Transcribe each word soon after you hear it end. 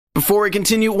Before we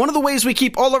continue, one of the ways we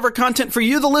keep all of our content for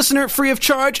you, the listener, free of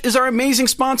charge is our amazing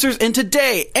sponsors, and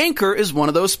today, Anchor is one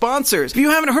of those sponsors. If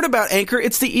you haven't heard about Anchor,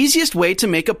 it's the easiest way to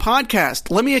make a podcast.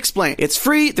 Let me explain. It's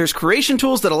free, there's creation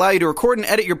tools that allow you to record and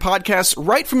edit your podcasts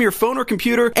right from your phone or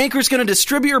computer. Anchor is going to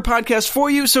distribute your podcast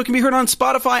for you so it can be heard on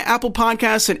Spotify, Apple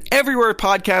Podcasts, and everywhere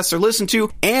podcasts are listened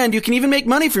to, and you can even make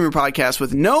money from your podcast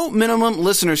with no minimum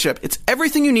listenership. It's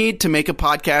everything you need to make a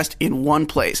podcast in one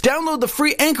place. Download the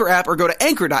free Anchor app or go to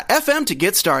anchor.fm to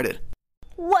get started.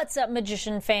 What's up,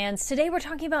 magician fans? Today we're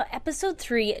talking about episode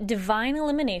 3, Divine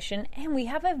Elimination, and we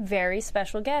have a very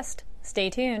special guest. Stay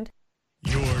tuned.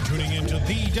 You're tuning into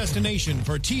the destination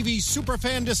for TV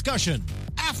superfan discussion,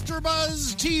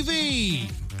 AfterBuzz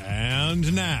TV.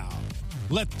 And now,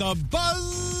 let the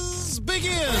buzz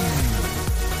begin.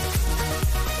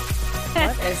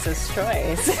 What is this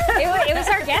choice? It was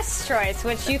our guest's choice,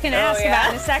 which you can ask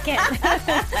about in a second.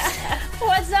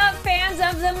 What's up, fans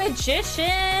of The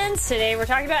Magicians? Today we're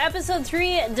talking about episode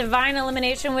 3, Divine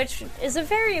Elimination, which is a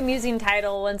very amusing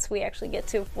title once we actually get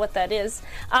to what that is.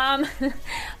 My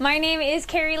name is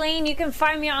Carrie Lane. You can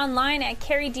find me online at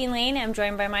Carrie Dean Lane. I'm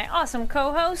joined by my awesome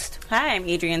co-host. Hi, I'm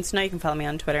Adrienne Snow. You can follow me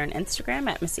on Twitter and Instagram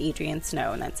at Miss Adrienne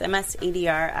Snow, and that's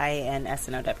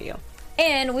MSADRINSNOW.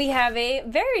 And we have a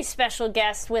very special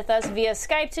guest with us via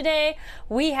Skype today.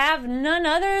 We have none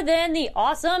other than the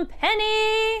awesome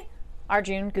Penny,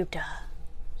 Arjun Gupta.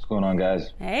 What's going on,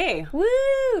 guys? Hey.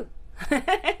 Woo!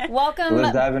 Welcome. So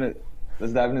let's dive into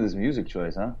this music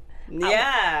choice, huh?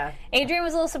 Yeah. Adrian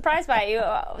was a little surprised by you.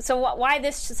 So why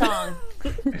this song?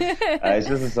 It's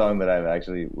just a song that I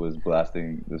actually was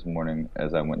blasting this morning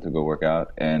as I went to go work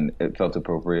out, and it felt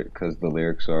appropriate because the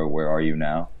lyrics are "Where are you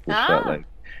now?" which felt like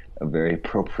a very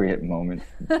appropriate moment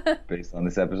based on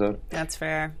this episode. That's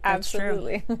fair. That's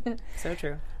Absolutely. True. So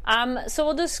troo. So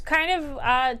we'll just kind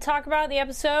of talk about the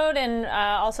episode and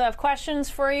also have questions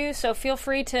for you. So feel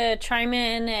free to chime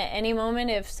in at any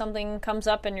moment if something comes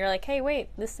up and you're like, hey, wait,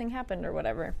 this thing happened or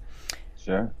whatever.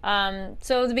 Sure.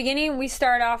 So at the beginning, we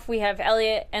start off, we have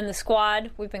Elliot and the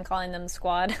squad. We've been calling them the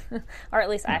squad, or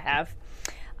at least I have.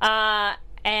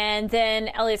 And then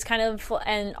Elliot's kind of,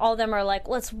 and all of them are like,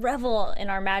 let's revel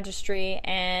in our magistry.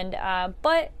 And,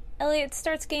 but Elliot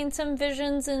starts getting some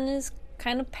visions and is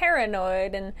kind of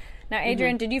paranoid. And now,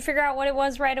 Adrian, did you figure out what it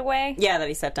was right away? Yeah, that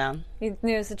he sat down. You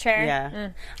knew it was the chair? Yeah.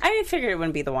 I figured it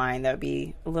wouldn't be the wine. That would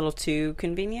be a little too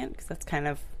convenient because that's kind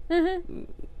of a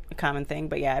common thing.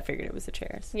 But yeah, I figured it was the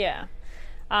chairs. Yeah.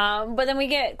 But then we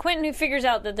get Quentin, who figures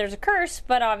out that there's a curse,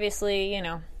 but obviously, you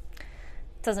know,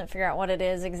 doesn't figure out what it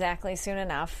is exactly soon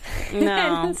enough. No.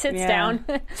 And sits down.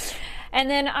 And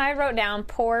then I wrote down,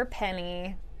 poor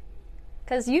Penny.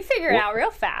 Because you figure it out real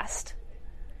fast.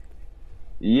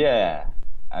 Yeah.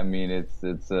 I mean,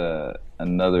 it's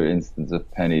another instance of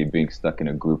Penny being stuck in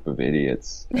a group of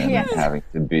idiots and having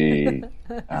to be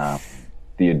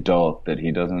the adult that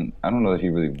he doesn't, I don't know that he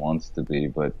really wants to be,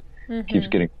 but keeps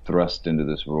getting thrust into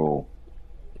this role.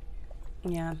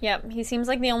 Yeah. Yep. He seems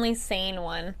like the only sane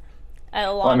one.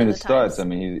 Well, I mean, it starts. I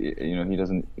mean, he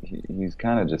doesn't. He's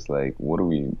kind of just like, what are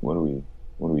we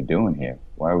doing here?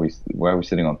 Why are we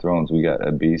sitting on thrones? We got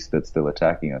a beast that's still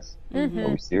attacking us. Are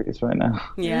we serious right now?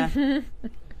 Yeah.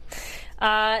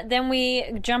 Then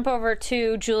we jump over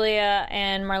to Julia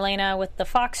and Marlena with the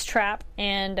fox trap,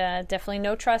 and definitely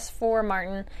no trust for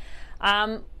Martin.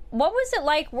 What was it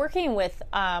like working with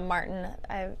Martin?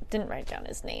 I didn't write down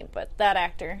his name, but that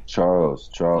actor. Charles.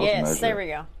 Yes, Measure. there we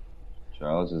go.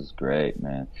 Charles is great,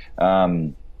 man.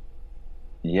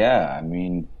 Yeah, I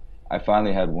mean, I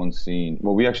finally had one scene.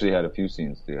 Well, we actually had a few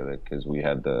scenes together because we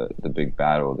had the big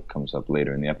battle that comes up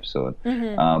later in the episode.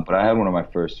 But I had one of my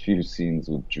first few scenes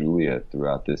with Julia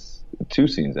throughout this. 2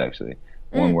 scenes, actually.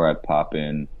 One where I'd pop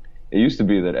in. It used to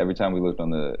be that every time we looked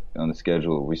on the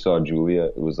schedule, we saw Julia.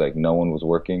 It was like no one was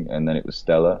working, and then it was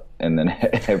Stella, and then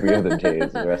every other day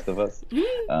is the rest of us.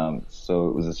 So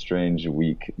it was a strange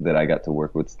week that I got to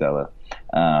work with Stella,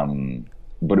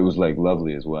 but it was like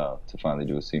lovely as well to finally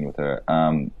do a scene with her.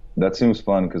 That scene was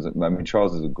fun because I mean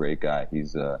Charles is a great guy.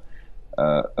 He's a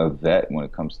vet when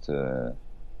it comes to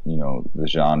the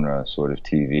genre sort of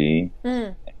TV.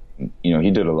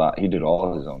 He did a lot. He did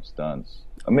all his own stunts.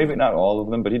 Maybe not all of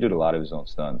them, but he did a lot of his own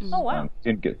stunts. Oh, wow.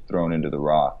 Didn't get thrown into the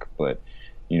rock, but,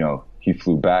 he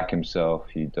flew back himself.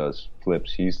 He does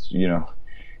flips. He's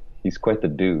quite the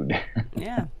dude.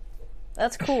 Yeah.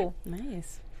 That's cool.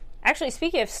 Nice. Actually,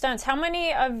 speaking of stunts,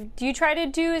 do you try to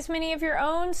do as many of your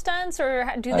own stunts, or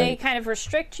do they kind of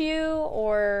restrict you,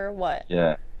 or what?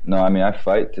 Yeah. No, I mean, I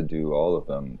fight to do all of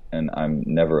them, and I'm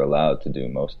never allowed to do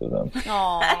most of them.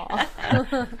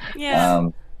 Aww. Yeah.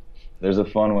 There's a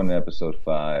fun one in episode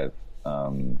 5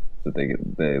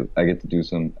 that I get to do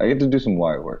some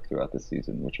wire work throughout this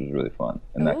season, which was really fun,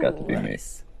 and that got to be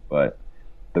nice. me. But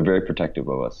they're very protective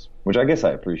of us, which I guess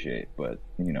I appreciate. But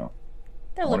They're I want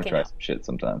to looking try out. some shit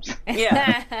sometimes.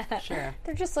 Yeah, sure.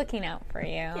 They're just looking out for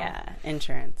you. Yeah,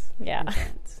 insurance. Yeah.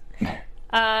 Insurance.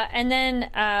 And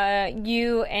then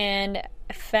you and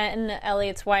Fen,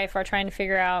 Elliot's wife, are trying to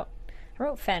figure out. I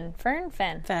wrote Fen. Fern?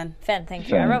 Fen. Fen. Fen, thank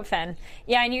you. I wrote Fen.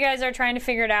 Yeah, and you guys are trying to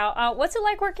figure it out. What's it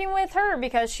like working with her?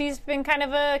 Because she's been kind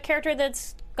of a character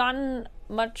that's gotten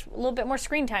a little bit more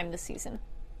screen time this season.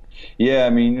 Yeah, I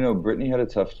mean, Brittany had a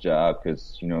tough job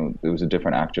because, there was a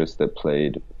different actress that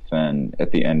played Fen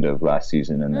at the end of last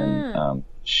season, and then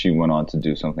she went on to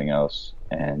do something else.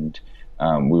 And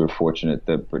we were fortunate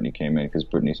that Brittany came in because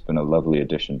Brittany's been a lovely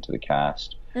addition to the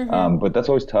cast. But that's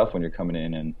always tough when you're coming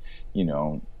in and,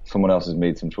 someone else has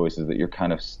made some choices that you're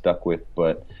kind of stuck with.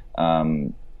 But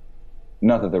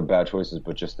not that they're bad choices,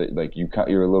 but just that like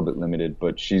you're a little bit limited.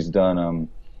 But she's done.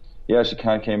 She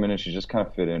kind of came in and she just kind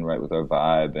of fit in right with our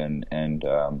vibe, and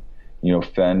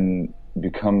Fen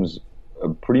becomes a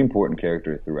pretty important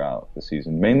character throughout the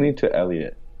season, mainly to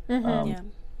Elliot.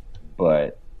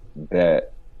 But the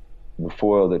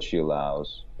foil that she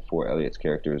allows for Elliot's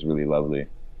character is really lovely.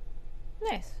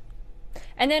 Nice.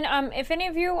 And then if any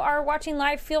of you are watching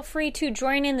live, feel free to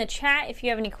join in the chat if you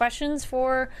have any questions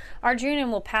for Arjun,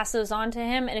 and we'll pass those on to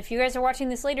him. And if you guys are watching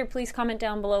this later, please comment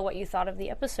down below what you thought of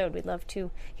the episode. We'd love to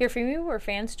hear from you. We're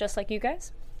fans just like you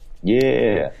guys.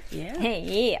 Yeah.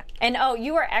 Hey, yeah. And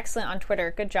you were excellent on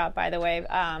Twitter. Good job, by the way,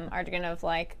 Arjun, of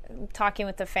talking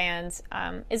with the fans.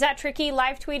 Is that tricky,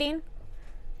 live tweeting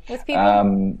with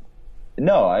people?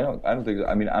 No, I don't think so.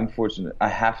 I mean, I'm fortunate. I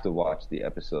have to watch the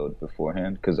episode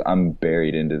beforehand because I'm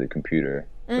buried into the computer.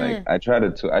 Like I try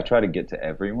to get to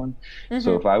everyone.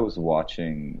 So if I was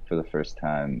watching for the first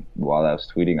time while I was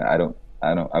tweeting,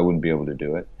 I wouldn't be able to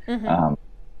do it.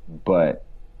 But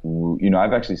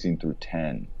I've actually seen through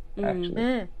 10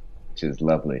 actually, which is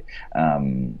lovely.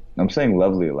 I'm saying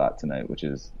lovely a lot tonight, which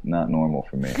is not normal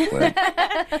for me.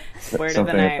 But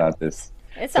something about this.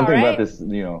 It's something all right. about this,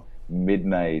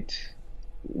 midnight,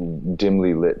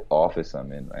 dimly lit office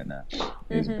I'm in right now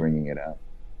is bringing it out.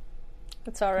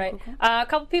 That's all right. A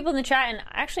couple people in the chat, and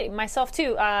actually myself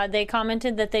too, they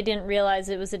commented that they didn't realize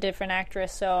it was a different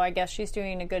actress, so I guess she's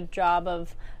doing a good job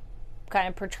of kind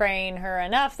of portraying her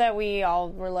enough that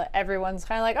everyone's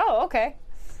kind of like, oh, okay.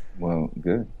 Well,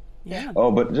 good. Yeah.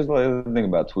 Oh, but just the other thing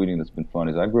about tweeting that's been fun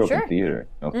is I grew up in theater.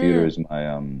 Theater is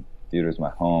my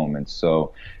home, and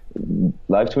so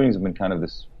live tweetings have been kind of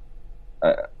this.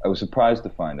 I was surprised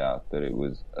to find out that it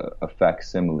was a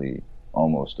facsimile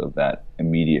almost of that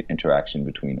immediate interaction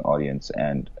between audience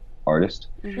and artist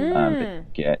that you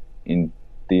get in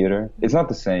theater. It's not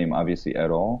the same, obviously, at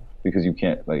all, because you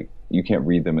can't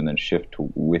read them and then shift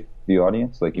with the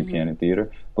audience like you can in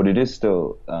theater. But it is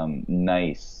still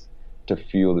nice to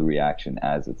feel the reaction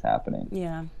as it's happening.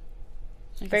 Yeah.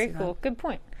 Very cool. Good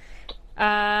point.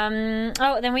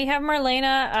 Then we have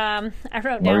Marlena. I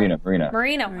wrote down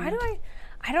Marina.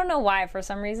 I don't know why. For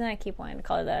some reason, I keep wanting to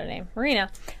call her that name. Marina.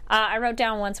 I wrote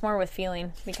down once more with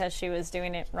feeling because she was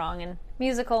doing it wrong in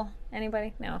musical.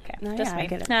 Anybody? No. Okay. No, just me. I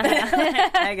get it.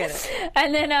 I get it.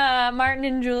 And then Martin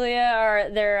and Julia are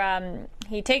there.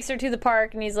 He takes her to the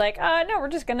park, and he's like, "No, we're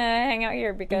just gonna hang out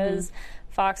here because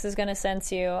Fox is gonna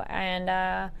sense you."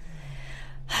 And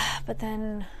but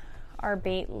then our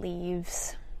bait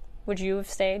leaves. Would you have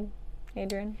stayed,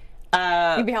 Adrian?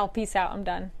 You'd be all, peace out, I'm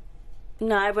done.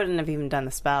 No, I wouldn't have even done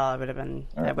the spell. I wouldn't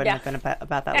have been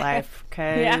about that life.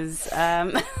 Because,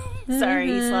 sorry,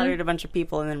 he slaughtered a bunch of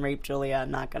people and then raped Julia. I'm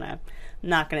not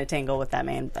gonna tangle with that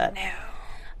man. But no.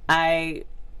 I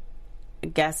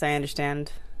guess I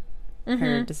understand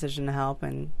her decision to help,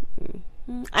 and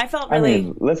I felt really. I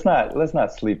mean, let's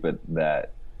not sleep at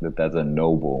that. That's a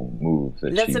noble move.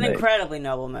 That's an incredibly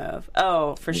noble move.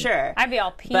 Oh, for sure. I'd be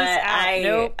all peace but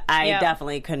out. I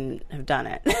definitely couldn't have done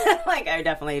it. I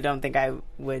definitely don't think I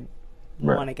would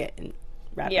want to get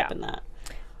wrapped up in that.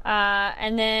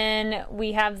 And then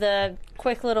we have the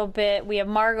quick little bit. We have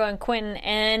Margot and Quentin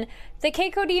and the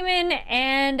Keiko Demon.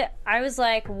 And I was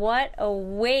like, what a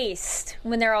waste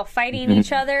when they're all fighting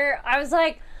each other. I was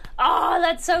like, oh,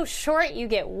 that's so short. You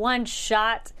get one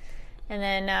shot. And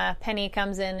then Penny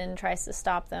comes in and tries to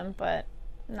stop them, but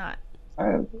not.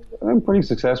 I'm pretty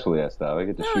successfully at stuff. I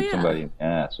get to shoot somebody in the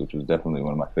ass, which was definitely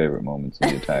one of my favorite moments in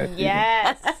the entire season.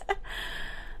 Yes.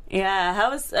 Yeah. How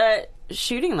was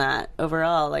shooting that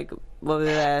overall? Like, what was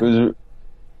that? It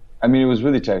was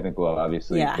really technical,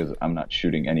 obviously, because I'm not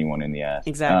shooting anyone in the ass.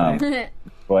 Exactly.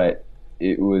 But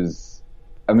it was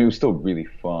I mean, it was still really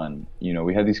fun. You know,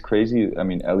 we had these crazy, I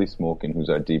mean, Ellie Smolkin, who's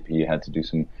our DP, had to do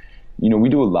some, you know, we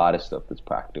do a lot of stuff that's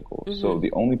practical. So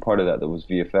the only part of that was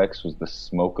VFX was the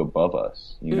smoke above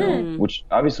us, you know, which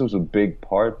obviously was a big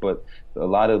part, but a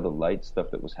lot of the light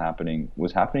stuff that was happening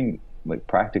like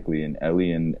practically, in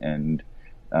Ellie and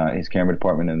his camera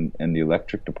department and the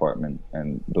electric department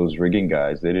and those rigging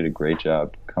guys, they did a great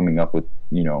job coming up with,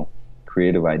 you know,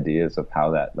 creative ideas of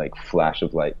how that like flash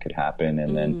of light could happen.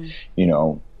 And then, you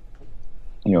know,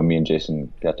 me and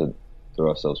Jason got to throw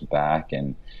ourselves back.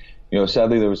 And, you know,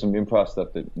 sadly there was some improv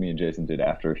stuff that me and Jason did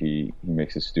after he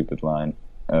makes his stupid line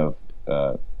of,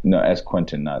 no, as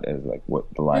Quentin, not as like what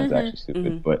the line's actually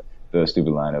stupid, but the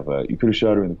stupid line of, you could have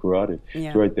shot her in the carotid.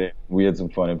 It's right there. We had some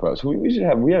fun improv. So we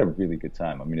had a really good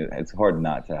time. I mean, it's hard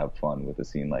not to have fun with a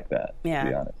scene like that, to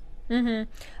be honest.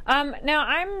 Now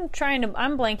I'm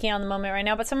blanking on the moment right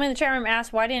now, but someone in the chat room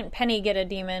asked, why didn't Penny get a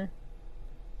demon?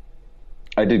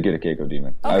 I did get a Keiko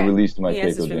demon. Okay. I released my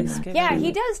Keiko demon. Yeah,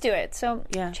 he does do it. So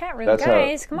chat room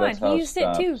guys, come on, he used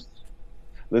it too.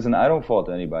 Listen, I don't fault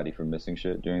anybody for missing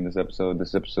shit during this episode.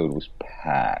 This episode was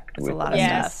packed with a lot of stuff.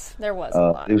 Yes, there was a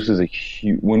lot. This was a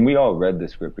huge. When we all read the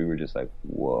script, we were just like,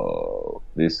 "Whoa,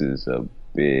 this is a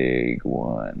big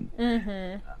one."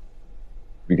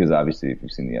 Because obviously, if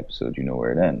you've seen the episode, you know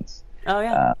where it ends. Oh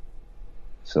yeah.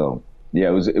 So yeah,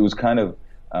 it was kind of.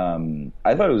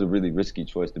 I thought it was a really risky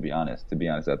choice, to be honest.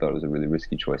 I thought it was a really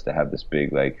risky choice to have this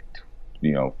big, like,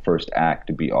 you know, first act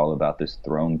to be all about this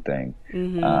throne thing.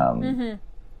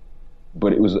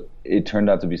 But it turned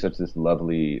out to be such this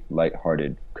lovely,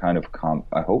 lighthearted kind of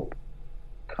I hope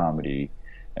comedy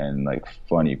and like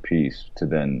funny piece to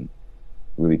then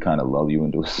really kind of lull you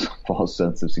into a false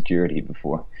sense of security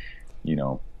before, you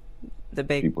know, the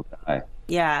big people die.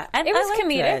 Yeah, and it was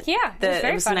comedic. Yeah,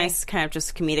 it was a nice kind of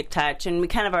just comedic touch, and we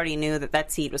kind of already knew that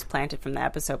seed was planted from the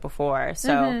episode before.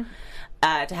 So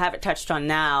to have it touched on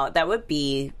now, that would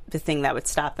be the thing that would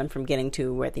stop them from getting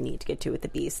to where they need to get to with the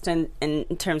Beast. And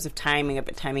in terms of timing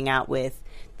out with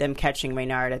them catching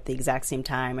Reynard at the exact same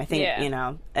time, I think you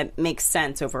know it makes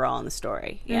sense overall in the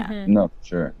story. Yeah, no,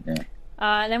 sure, yeah.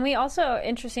 Then we also,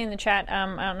 interesting in the chat, I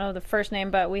don't know the first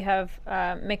name, but we have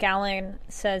McAllen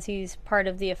says he's part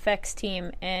of the effects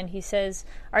team, and he says,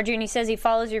 Arjun, he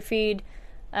follows your feed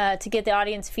to get the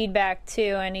audience feedback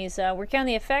too, and he's working on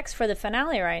the effects for the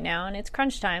finale right now, and it's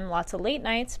crunch time, lots of late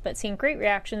nights, but seeing great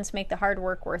reactions make the hard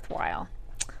work worthwhile.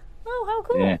 Oh, how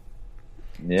cool. Yeah.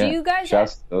 Do you guys...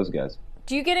 Shouts to those guys.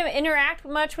 Do you get to interact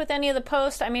much with any of the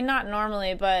posts? I mean, not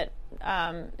normally, but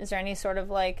is there any sort of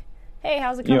like... Hey,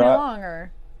 how's it coming along?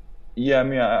 Or yeah, I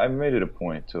mean, I made it a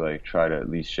point to like try to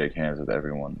at least shake hands with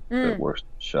everyone that works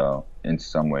the show in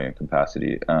some way and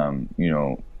capacity. You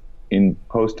know, in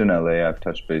post in LA, I've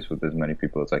touched base with as many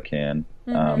people as I can.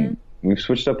 We've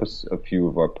switched up a few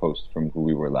of our posts from who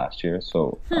we were last year,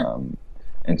 so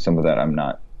and some of that I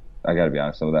got to be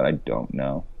honest, some of that I don't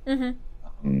know.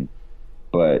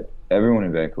 But everyone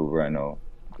in Vancouver I know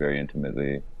very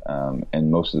intimately.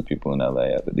 And most of the people in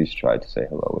LA I've at least tried to say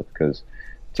hello with, because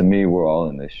to me we're all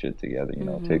in this shit together. You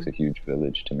know, it takes a huge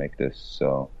village to make this.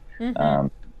 So,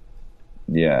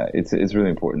 yeah, it's really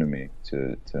important to me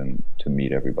to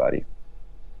meet everybody.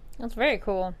 That's very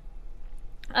cool.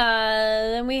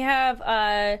 Then we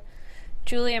have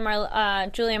Julia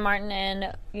Martin,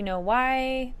 and you know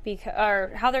why?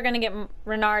 Or how they're going to get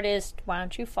Renard is, why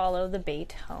don't you follow the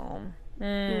bait home?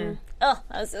 Oh,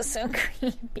 that was just so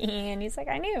creepy. And he's like,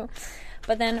 I knew.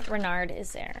 But then Renard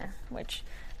is there, which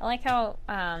I like how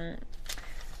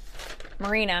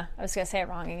Marina, I was going to say it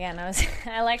wrong again.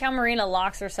 I like how Marina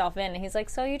locks herself in. And he's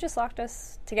like, so you just locked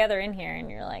us together in here.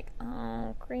 And you're like,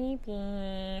 oh,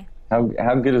 creepy.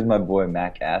 How good is my boy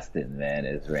Mac Aston, man,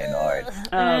 as Reynard? Oh,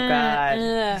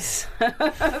 God. So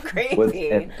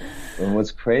crazy. And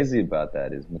what's crazy about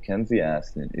that is Mackenzie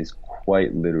Aston is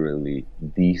quite literally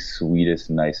the sweetest,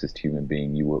 nicest human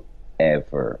being you will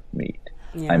ever meet.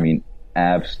 Yeah. I mean,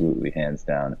 absolutely, hands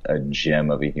down, a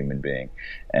gem of a human being.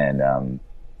 And,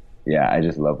 yeah, I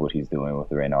just love what he's doing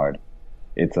with Reynard.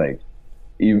 It's like,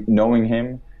 knowing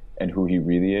him and who he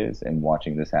really is and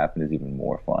watching this happen is even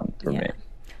more fun for me.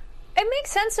 It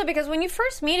makes sense, though, because when you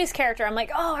first meet his character, I'm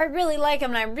like, oh, I really like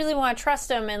him, and I really want to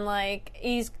trust him, and, like,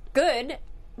 he's good,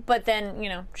 but then, you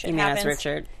know, shit happens. That's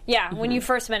Richard. Yeah, when you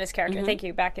first met his character, thank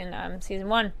you, back in season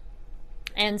 1.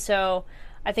 And so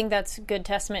I think that's a good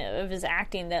testament of his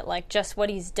acting, that, like, just what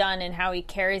he's done and how he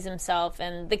carries himself,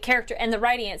 and the character, and the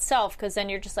writing itself, because then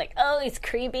you're just like, oh, he's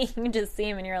creepy. You can just see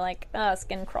him, and you're like, oh,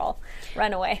 skin crawl,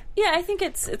 run away. Yeah, I think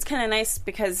it's kind of nice,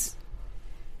 because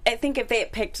I think if they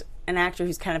had picked an actor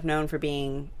who's kind of known for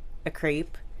being a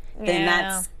creep, then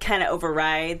that's kind of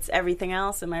overrides everything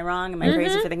else. Am I wrong? Am I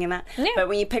crazy for thinking that? Yeah. But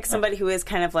when you pick somebody who is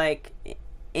kind of like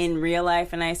in real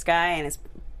life a nice guy and is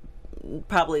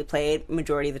probably played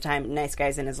majority of the time nice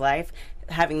guys in his life,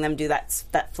 having them do that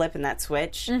flip and that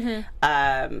switch,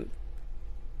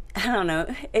 I don't know.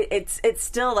 It's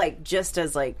still like just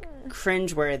as like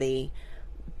cringeworthy,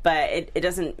 but it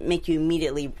doesn't make you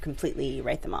immediately completely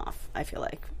write them off. I feel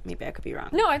like maybe I could be wrong.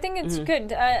 No, I think it's good.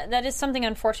 That is something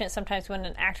unfortunate sometimes when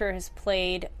an actor has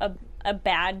played a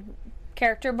bad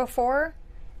character before,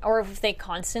 or if they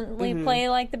constantly play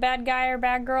like the bad guy or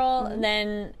bad girl,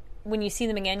 then when you see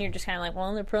them again, you're just kind of like,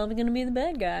 well, they're probably going to be the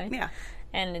bad guy. Yeah,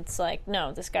 and it's like,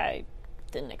 no, this guy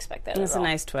didn't expect that. It's a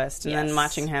nice twist, and then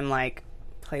watching him like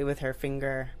play with her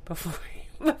finger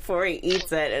before he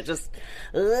eats it. It just,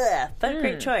 but a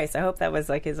great choice. I hope that was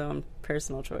like his own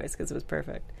personal choice because it was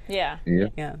perfect. Yeah.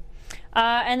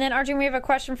 And then Arjun, we have a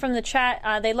question from the chat.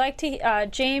 They'd like to.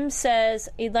 James says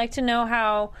he'd like to know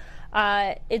how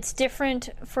it's different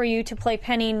for you to play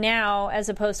Penny now as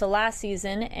opposed to last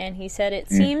season. And he said it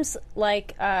seems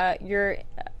like your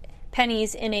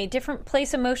Penny's in a different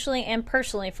place emotionally and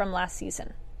personally from last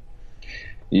season.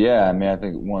 Yeah, I mean, I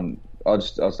think I'll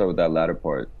start with that latter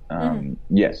part.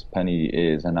 Yes, Penny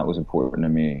is, and that was important to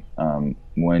me.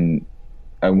 When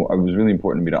it was really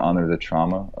important to me to honor the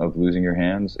trauma of losing your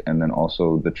hands, and then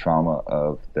also the trauma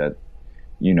of that.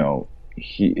 You know,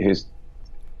 his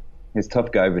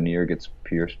tough guy veneer gets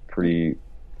pierced pretty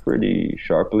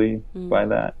sharply by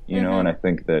that. You know, and I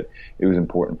think that it was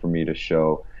important for me to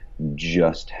show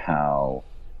just how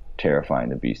terrifying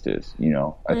the Beast is. You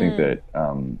know, I think that.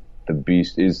 The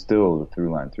Beast is still the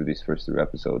through line through these first 3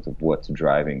 episodes of what's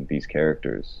driving these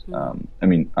characters. I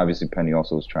mean, obviously Penny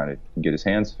also was trying to get his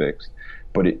hands fixed,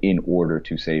 but in order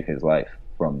to save his life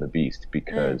from the Beast,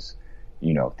 because,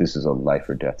 you know, this is a life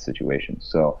or death situation.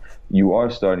 So you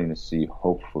are starting to see,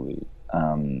 hopefully,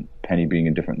 Penny being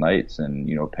in different lights and,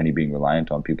 you know, Penny being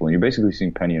reliant on people. And you're basically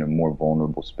seeing Penny in a more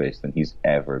vulnerable space than he's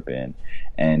ever been.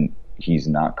 And he's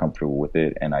not comfortable with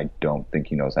it, and I don't think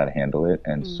he knows how to handle it.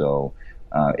 And so...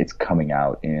 it's coming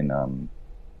out in,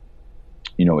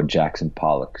 you know, a Jackson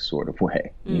Pollock sort of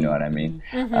way. You know what I mean?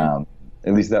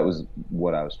 At least that was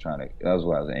what I was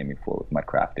aiming for with my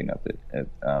crafting of it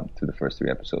through the first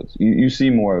 3 episodes. You see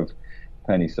more of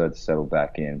Penny start to settle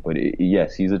back in, but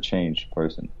yes, he's a changed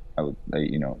person.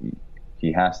 You know,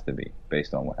 he has to be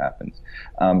based on what happens.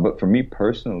 But for me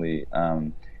personally,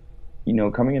 you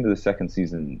know, coming into the second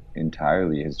season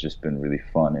entirely has just been really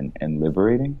fun and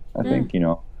liberating. I think, you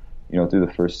know, through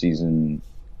the first season,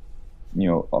 you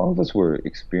know, all of us were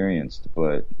experienced,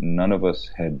 but none of us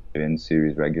had been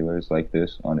series regulars like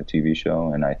this on a TV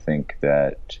show. And I think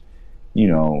that, you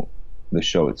know, the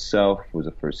show itself was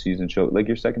a first season show. Like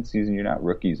your second season, you're not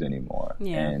rookies anymore.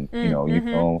 Yeah. And, you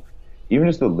know, even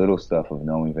just the little stuff of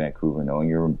knowing Vancouver, knowing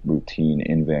your routine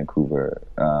in Vancouver,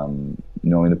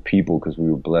 knowing the people, because we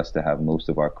were blessed to have most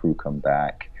of our crew come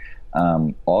back.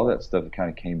 All that stuff kind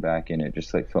of came back and it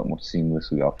just like felt more seamless.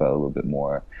 We all felt a little bit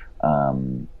more,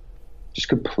 just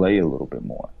could play a little bit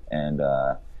more. And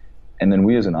then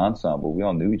we as an ensemble, we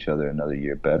all knew each other another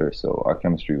year better. So our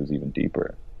chemistry was even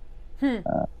deeper. So it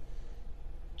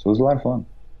was a lot of fun.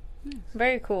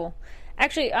 Very cool.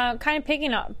 Actually, kind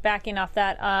of backing off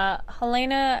that,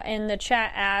 Helena in the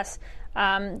chat asked,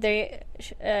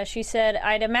 she said,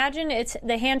 I'd imagine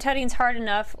the hand tutting's hard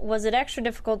enough. Was it extra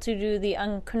difficult to do the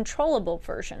uncontrollable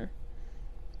version?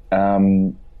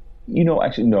 You know,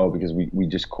 actually no, because we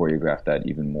just choreographed that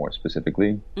even more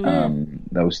specifically.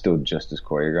 That was still just as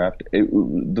choreographed.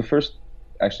 The first,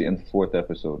 actually, and 4th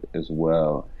episode as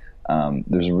well.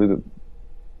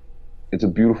 It's a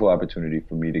beautiful opportunity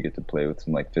for me to get to play with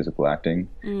some like physical acting.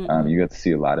 You get to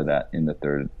see a lot of that in the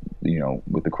 3rd, you know,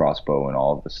 with the crossbow and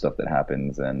all of the stuff that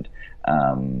happens. And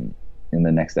in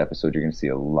the next episode, you're going to see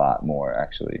a lot more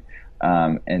actually.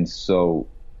 And so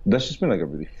that's just been like a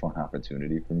really fun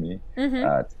opportunity for me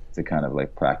to kind of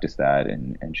like practice that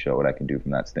and show what I can do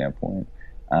from that standpoint.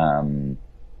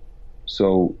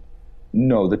 So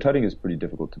no, the tutting is pretty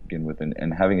difficult to begin with,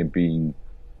 and having it being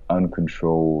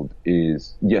uncontrolled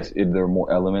is, yes, there are more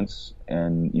elements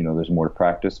and, you know, there's more to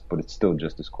practice, but it's still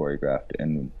just as choreographed.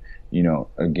 And, you know,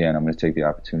 again, I'm going to take the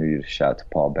opportunity to shout to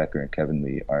Paul Becker and Kevin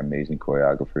Lee, our amazing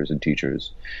choreographers and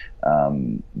teachers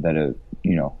that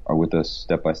are with us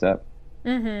step by step.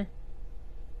 Very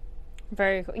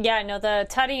cool. Yeah, no, the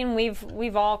tutting,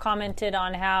 we've all commented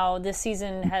on how this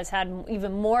season has had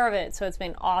even more of it, so it's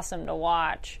been awesome to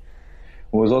watch.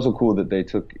 Well, it was also cool that they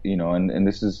took, you know, and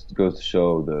this goes to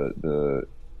show the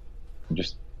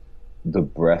just the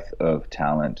breadth of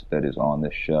talent that is on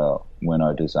the show when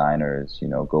our designers,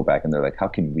 go back and they're like, how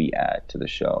can we add to the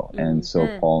show? And so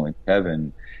Paul and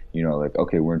Kevin, like,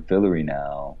 okay, we're in Fillory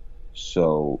now.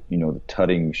 So, the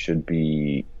tutting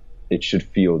it should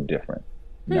feel different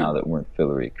now that we're in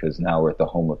Fillory, because now we're at the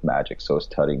home of magic. So is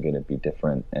tutting going to be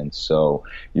different? And so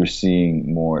you're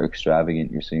seeing more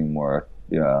extravagant, you're seeing more,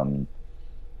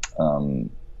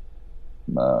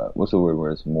 what's the word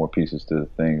where it's more pieces to the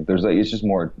thing? There's like, it's just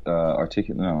more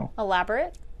articulate. No.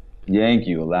 Elaborate? Thank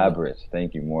you. Elaborate.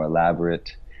 Thank you. More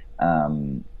elaborate,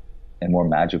 and more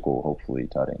magical, hopefully,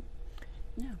 tutting.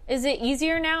 Yeah. Is it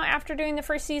easier now after doing the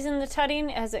first season, the tutting?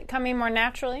 Has it come in more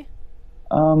naturally?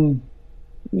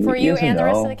 For you and the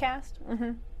rest of the cast?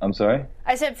 Mm-hmm. I'm sorry?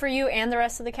 I said for you and the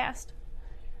rest of the cast.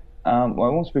 Well, I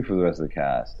won't speak for the rest of the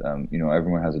cast.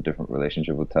 Everyone has a different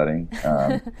relationship with tutting.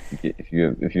 If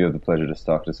you have the pleasure to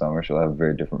talk to Summer, she'll have a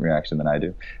very different reaction than I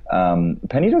do.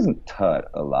 Penny doesn't tut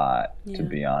a lot, to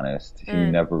be honest. He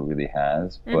never really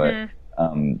has, but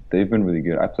they've been really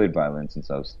good. I played violin since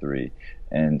I was 3,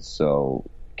 and so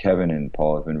Kevin and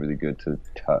Paul have been really good to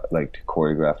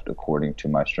choreograph according to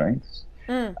my strengths.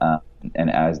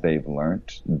 And as they've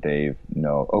learned,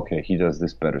 okay, he does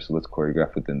this better, so let's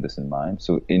choreograph within this in mind.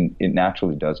 So it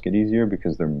naturally does get easier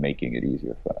because they're making it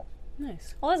easier for us.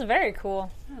 Nice. Well, that's very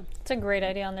cool. It's a great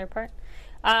idea on their part.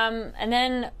 And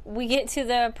then we get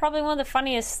to probably one of the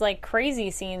funniest,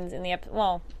 crazy scenes in the episode.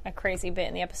 Well, a crazy bit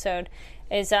in the episode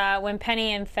is when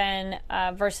Penny and Fen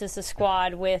versus the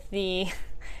squad with the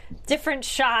different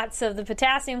shots of the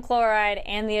potassium chloride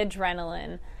and the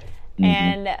adrenaline.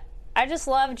 And I just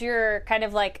loved your kind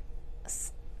of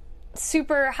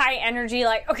super high energy,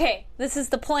 okay, this is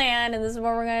the plan and this is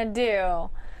what we're going to do.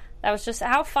 That was just,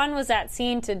 how fun was that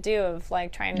scene to do of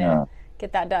trying to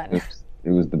get that done?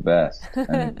 It was the best.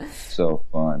 So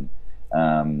fun.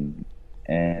 And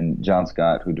John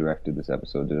Scott, who directed this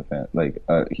episode, did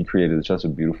he created such a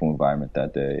beautiful environment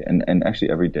that day. And actually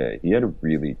every day. He had a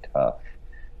really tough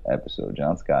episode.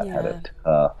 John Scott had a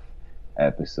tough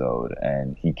episode,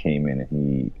 and he came in and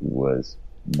he was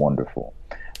wonderful.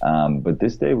 But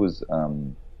this day was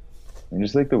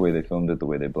just the way they filmed it, the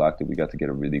way they blocked it, we got to get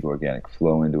a really organic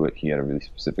flow into it. He had a really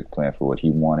specific plan for what he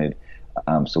wanted,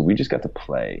 so we just got to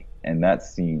play, and that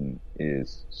scene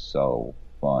is so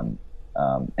fun,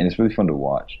 and it's really fun to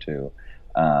watch too.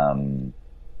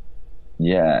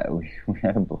 We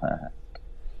had a blast.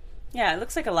 Yeah, it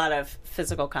looks like a lot of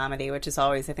physical comedy, which is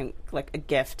always, I think, a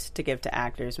gift to give to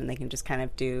actors when they can just kind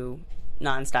of do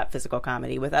nonstop physical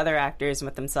comedy with other actors and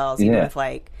with themselves, even with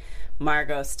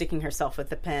Margot sticking herself with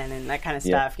the pen and that kind of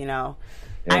stuff.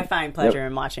 I find pleasure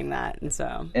in watching that, and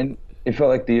so. And it felt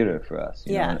like theater for us,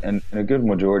 you know? And a good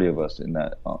majority of us on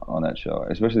that show,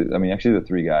 especially, actually the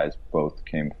 3 guys both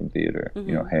came from theater.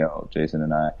 Hale, Jason,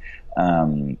 and I.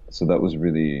 So that was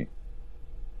really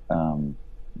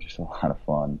just a lot of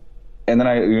fun. And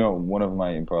then one of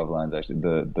my improv lines, actually,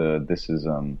 this is,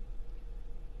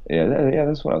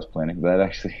 that's what I was planning. That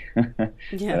actually, that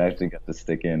actually got to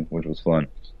stick in, which was fun.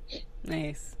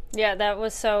 Nice. Yeah, that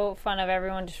was so fun of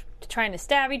everyone just trying to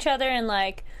stab each other and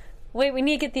wait, we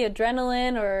need to get the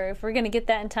adrenaline, or if we're going to get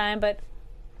that in time, but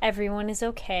everyone is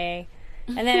okay.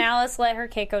 And then Alice let her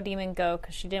Keiko demon go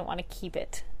because she didn't want to keep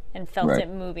it and felt it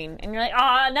moving. And you're like,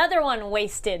 another one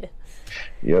wasted.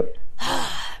 Yep.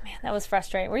 Man, that was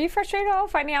frustrating. Were you frustrated at all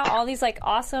finding out all these like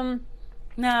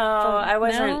No, I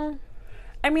wasn't. No?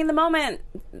 The moment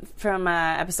from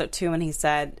episode 2 when he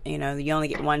said, you only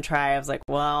get one try, I was like,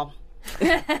 well,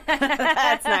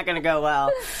 that's not going to go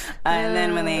well. And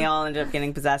then when they all ended up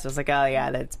getting possessed, I was like, oh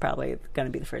yeah, that's probably going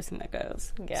to be the first thing that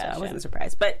goes. Gotcha. So I wasn't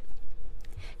surprised. But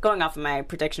going off of my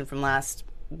prediction from last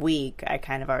week, I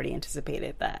kind of already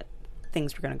anticipated that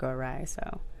things were going to go awry.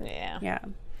 So yeah.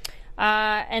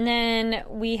 And then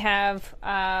we have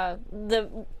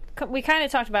we kind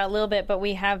of talked about it a little bit, but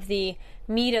we have the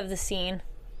meat of the scene,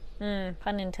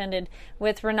 pun intended,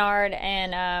 with Renard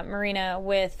and Marina.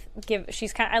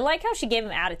 I like how she gave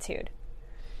him attitude.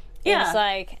 Yeah, it's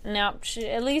like, no,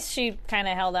 at least she kind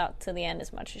of held out to the end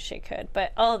as much as she could.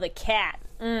 But the cat,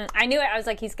 I knew it. I was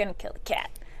like, he's gonna kill the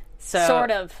cat. So sort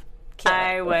of.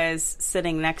 I was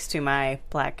sitting next to my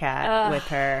black cat with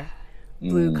her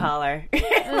blue collar.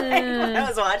 I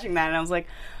was watching that and I was like,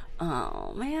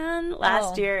 oh man,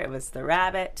 last year it was the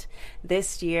rabbit.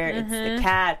 This year it's the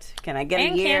cat. Can I get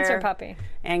a year?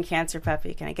 And cancer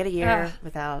puppy. Can I get a year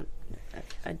without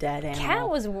a dead animal? Cat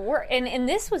was and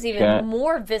this was even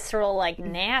more visceral,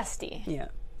 nasty.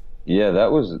 Yeah,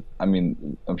 that was,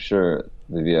 I'm sure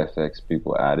the VFX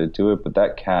people added to it, but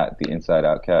that cat, the Inside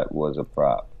Out cat, was a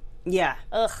prop. Yeah.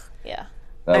 Ugh, yeah.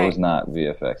 That was not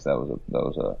VFX. That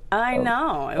was a. I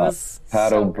know. It was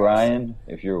Pat so O'Brien.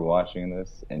 If you're watching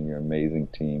this and your amazing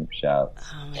team, shouts.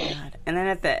 Oh my god! And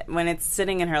then when it's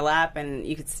sitting in her lap and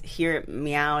you could hear it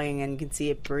meowing and you can see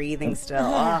it breathing still.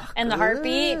 Oh, and the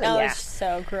heartbeat. Oh, yeah. it's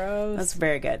so gross. That's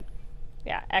very good.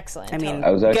 Yeah, excellent. I mean, I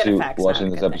was actually effects, watching not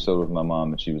a this good episode with my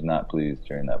mom, and she was not pleased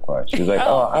during that part. She was like,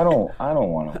 I don't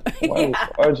want to. Why,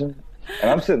 Arjun?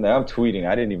 And I'm sitting there, I'm tweeting.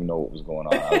 I didn't even know what was going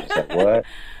on. I was just like, what?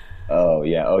 Oh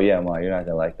yeah, Mom, you're not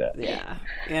gonna like that. Yeah,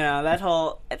 that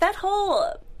whole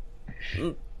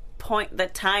point, the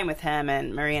time with him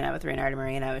and Marina, with Reynard and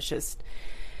Marina, was just.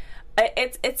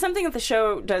 It's something that the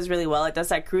show does really well. It does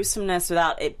that gruesomeness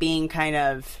without it being kind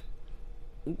of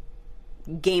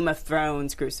Game of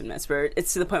Thrones gruesomeness, where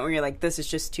it's to the point where you're like, this is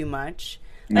just too much.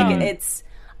 Like it's.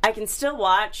 I can still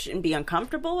watch and be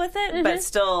uncomfortable with it, but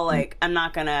still, like, I'm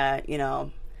not gonna,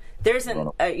 there isn't,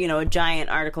 a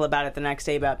giant article about it the next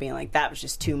day about being like, that was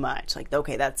just too much. Like,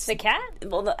 okay, that's... The cat?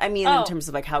 Well, I mean, in terms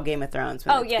of, like, how Game of Thrones...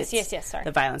 yes, sorry.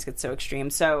 The violence gets so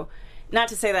extreme. So, not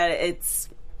to say that it's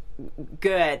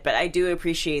good, but I do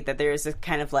appreciate that there is a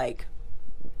kind of, like,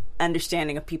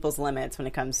 understanding of people's limits when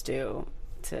it comes to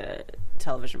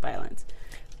television violence.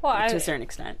 Well, to a certain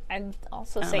extent. I'd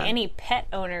also say any pet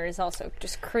owner is also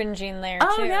just cringing there, too.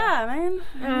 Oh, yeah,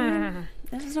 man.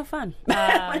 This is no fun.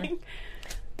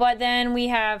 But then we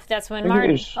have, that's when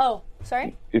Martin... Oh,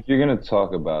 sorry? If you're going to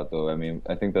talk about, though, I mean,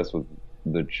 I think that's what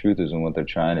the truth is and what they're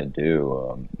trying to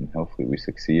do. And hopefully we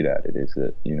succeed at it, is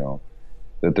that,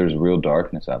 that there's real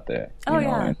darkness out there.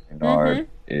 And art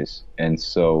is... And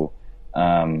so...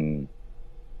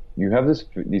 you have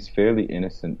these fairly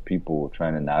innocent people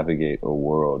trying to navigate a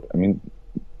world. I mean,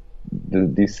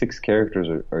 these 6 characters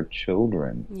are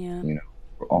children. Yeah.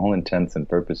 For all intents and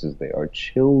purposes, they are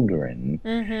children.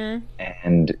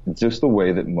 And just the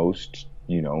way that most,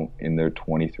 in their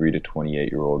 23 to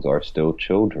 28-year-olds are still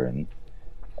children.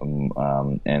 And,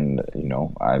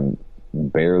 I'm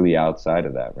barely outside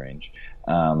of that range.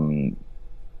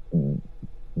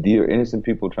 These are innocent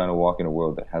people trying to walk in a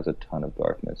world that has a ton of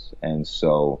darkness. And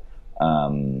so,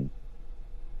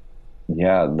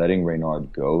 letting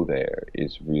Reynard go there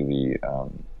is really,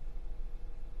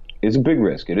 it's a big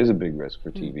risk. It is a big risk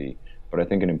for TV, but I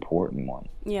think an important one.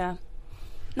 Yeah.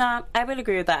 No, I would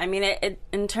agree with that. I mean, it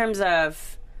in terms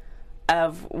of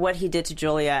what he did to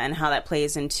Julia and how that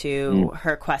plays into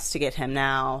her quest to get him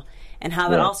now, and how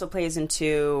that also plays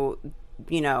into,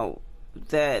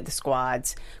 the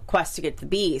squad's quest to get the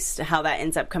beast, how that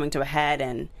ends up coming to a head.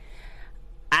 And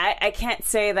I can't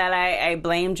say that I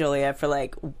blame Julia for,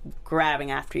 like,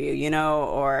 grabbing after you,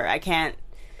 or I can't.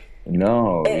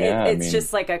 No, it's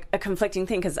just like a conflicting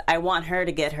thing, because I want her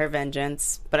to get her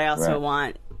vengeance, but I also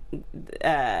want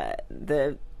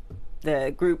the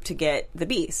group to get the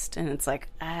beast, and it's like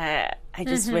I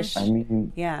just wish. I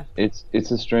mean,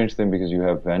 it's a strange thing, because you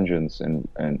have vengeance and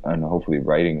hopefully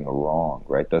righting a wrong,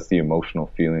 right? That's the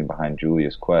emotional feeling behind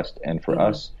Julia's quest, and for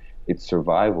us, it's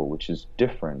survival, which is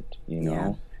different.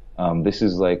 This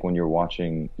is like when you're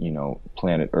watching,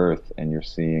 Planet Earth, and you're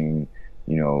seeing,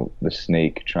 the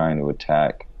snake trying to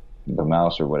attack the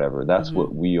mouse or whatever. That's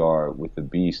what we are with the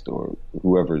beast, or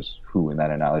whoever's who in that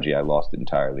analogy. I lost it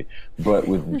entirely. But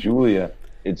with Julia,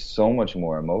 it's so much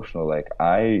more emotional. Like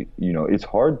it's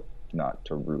hard not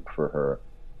to root for her,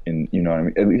 and you know what I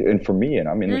mean. And for me, and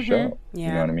I'm in the show. You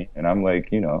know what I mean. And I'm like,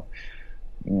 the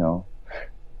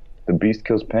beast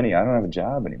kills Penny. I don't have a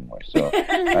job anymore, so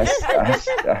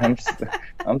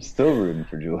I'm still rooting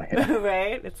for Julia.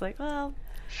 Right? It's like, well.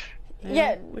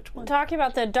 Yeah, which one? Talking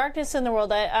about the darkness in the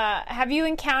world, have you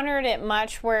encountered it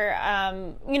much where,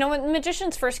 when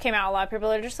Magicians first came out, a lot of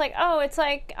people are just like, oh, it's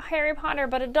like Harry Potter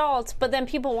but adults, but then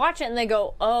people watch it and they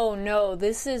go, oh no,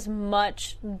 this is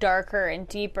much darker and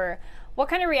deeper. What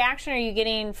kind of reaction are you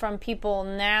getting from people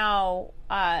now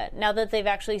that they've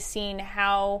actually seen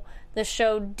how the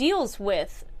show deals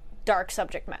with dark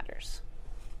subject matters?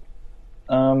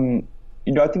 I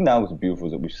think now what's beautiful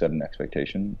is that we've set an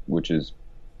expectation, which is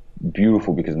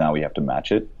beautiful because now we have to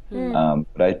match it.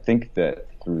 But I think that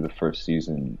through the first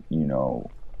season,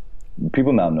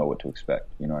 people now know what to expect.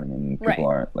 You know what I mean? People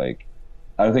aren't like,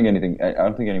 I don't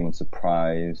think anyone's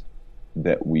surprised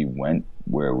that we went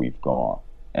where we've gone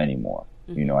anymore.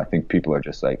 I think people are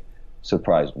just like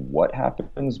surprised what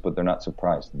happens, but they're not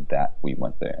surprised that we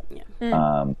went there.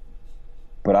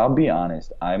 But I'll be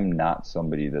honest, I'm not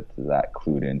somebody that's that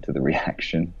clued into the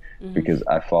reaction, because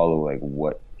I follow like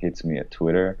what hits me at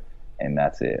Twitter, and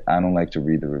that's it. I don't like to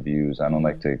read the reviews. I don't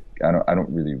like to. I don't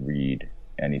really read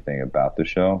anything about the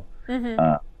show.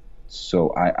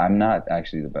 So I'm not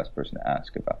actually the best person to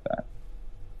ask about that.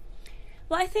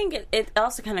 Well, I think it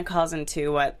also kind of calls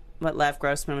into what Lev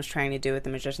Grossman was trying to do with The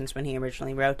Magicians when he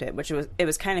originally wrote it, which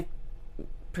was kind of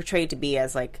portrayed to be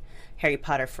as like Harry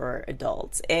Potter for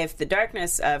adults. If the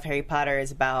darkness of Harry Potter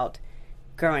is about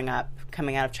growing up,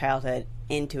 coming out of childhood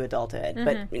into adulthood,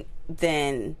 but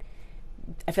then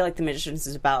I feel like The Magicians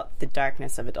is about the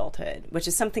darkness of adulthood, which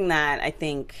is something that I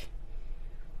think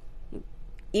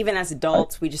even as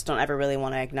adults we just don't ever really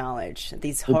want to acknowledge.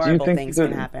 These horrible things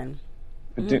can happen.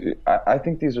 I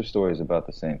think these are stories about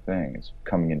the same thing. It's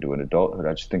coming into an adulthood.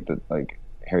 I just think that like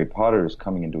Harry Potter is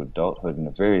coming into adulthood in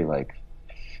a very like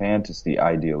fantasy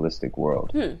idealistic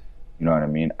world. You know what I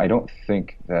mean? I don't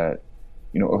think that,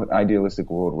 you know, an idealistic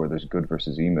world where there's good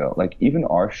versus evil. Like even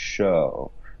our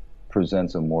show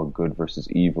presents a more good versus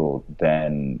evil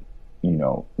than, you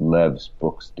know, Lev's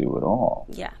books do at all.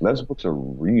 Yeah. Lev's books are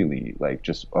really like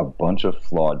just a bunch of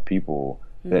flawed people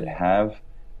that have,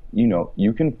 you know,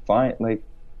 you can find like,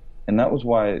 and that was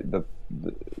why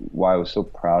why I was so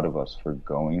proud of us for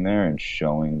going there and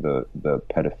showing the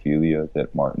pedophilia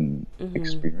that Martin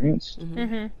experienced,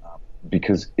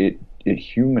 because it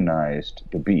humanized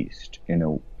the beast in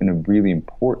a really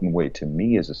important way to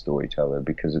me as a storyteller,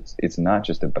 because it's not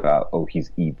just about, oh,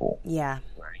 he's evil. Yeah.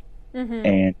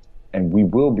 Right. And we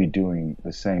will be doing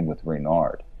the same with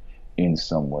Reynard in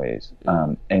some ways.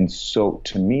 And so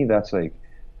to me that's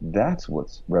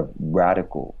what's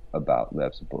radical about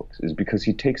Lev's books, is because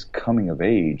he takes coming of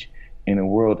age in a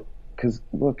world, because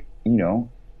look, you know,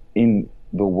 in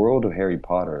the world of Harry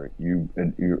Potter, you're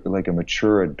like a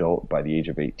mature adult by the age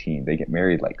of 18. They get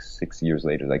married like 6 years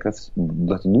later. Like that's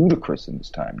ludicrous in this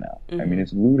time now. I mean,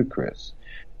 it's ludicrous.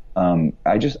 I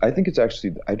think it's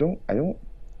actually, I think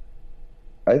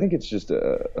it's just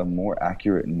a more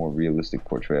accurate and more realistic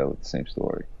portrayal of the same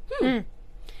story. Yeah,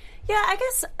 I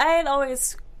guess I had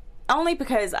always, only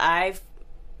because I've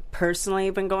personally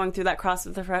been going through that cross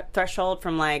of the threshold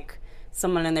from like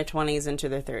someone in their 20s into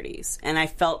their 30s, and I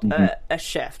felt a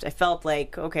shift. I felt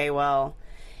like, okay, well,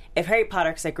 if Harry Potter,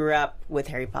 because I grew up with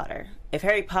Harry Potter, if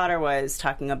Harry Potter was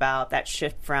talking about that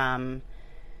shift from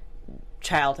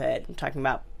childhood, talking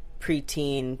about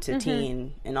preteen to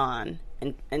teen and on,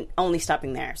 and only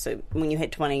stopping there, so when you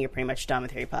hit 20 you're pretty much done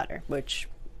with Harry Potter, which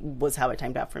was how it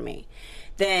timed out for me,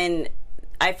 then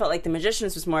I felt like The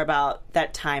Magicians was more about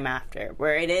that time after,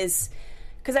 where it is,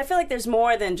 because I feel like there's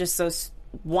more than just those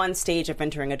one stage of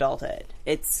entering adulthood.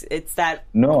 It's that,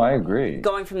 no, I agree,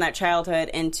 going from that childhood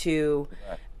into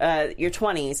your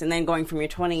 20s, and then going from your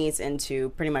 20s into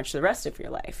pretty much the rest of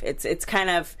your life. It's kind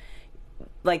of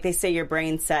like they say your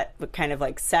brain sets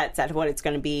at what it's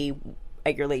going to be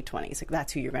at your late 20s. Like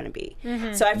that's who you're going to be.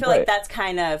 So I feel like that's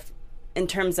kind of, in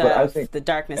terms of the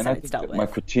darkness that it's dealt with. My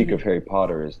critique of Harry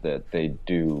Potter is that they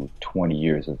do 20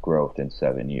 years of growth in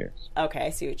 7 years. Okay, I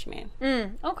see what you mean.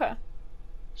 Okay.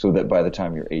 So that by the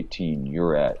time you're 18,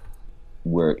 you're at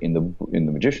where in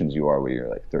the Magicians you are where you're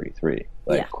like 33.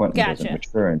 Like Quentin doesn't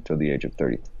mature until the age of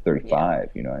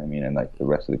 35, you know what I mean? And like the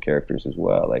rest of the characters as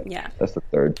well. Like that's the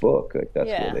third book. Like that's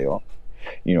where they are.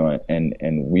 You know,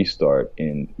 and we've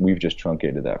just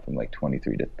truncated that from like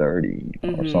 23 to 30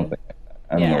 or something.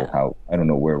 I don't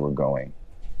know where we're going.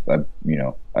 I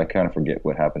kind of forget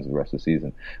what happens the rest of the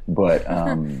season. But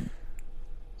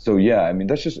so yeah, I mean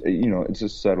that's just, you know, it's a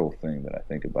subtle thing that I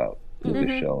think about with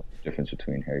this show, the difference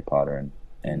between Harry Potter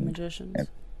and Magicians.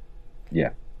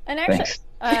 And actually,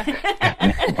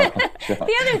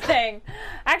 the other thing,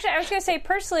 actually, I was going to say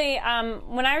personally,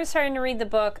 when I was starting to read the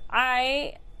book,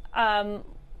 it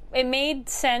made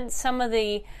sense, some of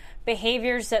the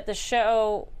behaviors that the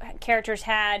show characters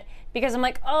had, because I'm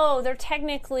like, oh, they're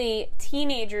technically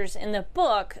teenagers in the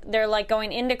book. They're like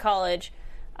going into college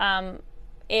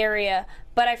area.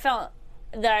 But I felt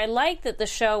that I liked that the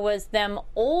show was them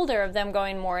older, of them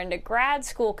going more into grad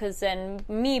school, because then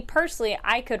me personally,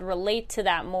 I could relate to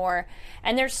that more.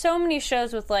 And there's so many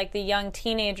shows with like the young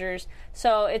teenagers.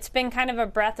 So it's been kind of a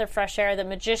breath of fresh air. The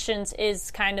Magicians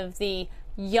is kind of the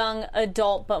young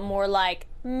adult, but more like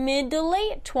mid to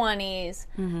late 20s,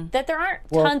 that there aren't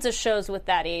tons of shows with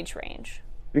that age range.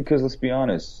 Because let's be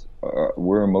honest,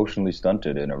 we're emotionally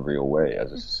stunted in a real way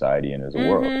as a society and as a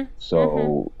world.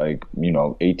 So like, you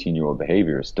know, 18-year-old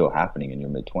behavior is still happening in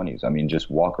your mid-20s. I mean, just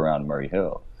walk around Murray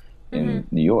Hill in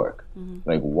New York.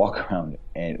 Like walk around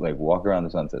the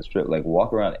Sunset Strip, like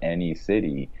walk around any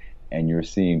city, and you're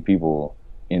seeing people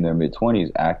in their mid-20s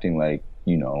acting like,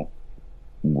 you know,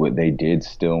 what they did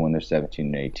still when they're 17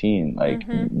 and 18. Like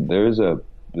there's a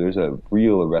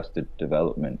real arrested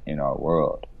development in our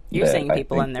world. You're that seeing I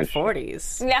people think in their the show-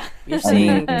 40s. Yeah. You're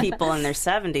seeing people in their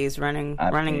 70s running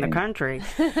the mean- country.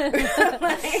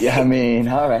 Yeah, I mean,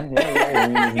 all right.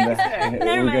 Yeah,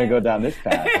 we're going to go down this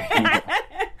path.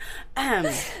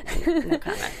 No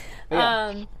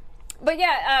comment. But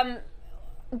yeah,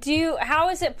 how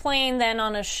is it playing then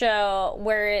on a show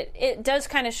where it does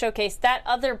kind of showcase that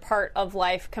other part of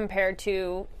life compared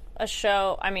to a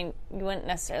show? I mean, you wouldn't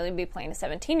necessarily be playing a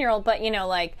 17-year-old, but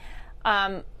like,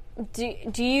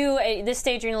 do you at this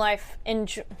stage in your life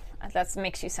enjoy? That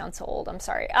makes you sound so old. I'm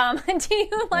sorry. Do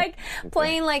you like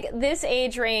playing like this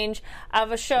age range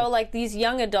of a show like these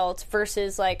young adults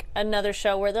versus like another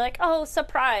show where they're like, oh,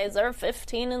 surprise, they're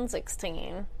 15 and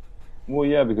 16? Well,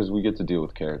 yeah, because we get to deal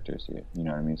with characters here. You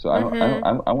know what I mean? So I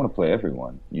want to play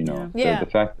everyone. Yeah. The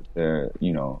fact that they're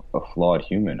a flawed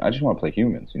human. I just want to play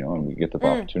humans. And we get the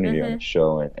opportunity on the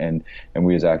show, and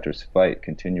we as actors fight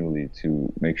continually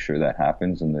to make sure that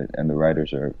happens, and the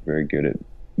writers are very good at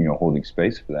holding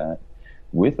space for that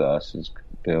with us.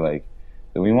 They're like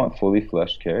that we want fully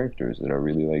fleshed characters that are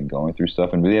really like going through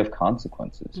stuff and really have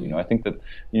consequences. I think that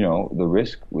the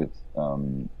risk with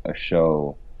a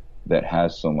show that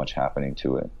has so much happening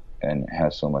to it and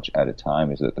has so much at a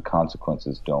time is that the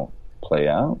consequences don't play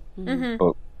out.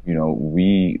 But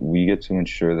we get to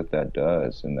ensure that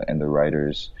does, and the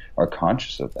writers are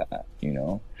conscious of that.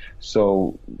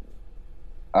 So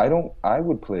I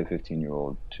would play a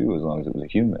 15-year-old too, as long as it was a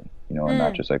human, and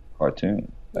not just like a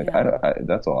cartoon. Like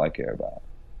that's all I care about.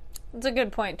 It's a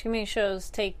good point. Too many shows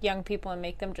take young people and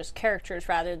make them just characters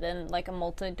rather than like a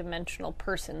multi-dimensional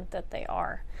person that they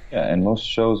are. Yeah, and most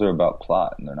shows are about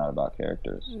plot and they're not about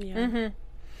characters. Yeah.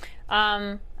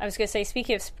 I was going to say,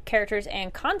 speaking of characters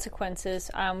and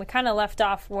consequences, we kind of left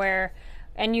off where,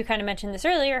 and you kind of mentioned this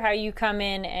earlier, how you come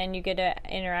in and you get to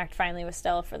interact finally with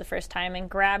Stella for the first time and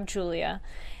grab Julia,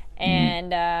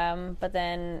 and but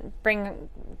then bring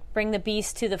the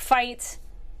beast to the fight,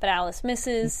 but Alice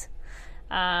misses.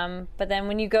 But then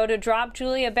when you go to drop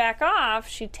Julia back off,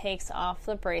 she takes off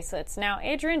the bracelets. Now,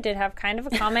 Adrian did have kind of a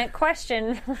comment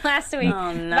question last week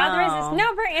about the bracelets. No,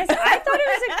 I thought it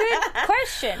was a good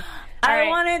question. I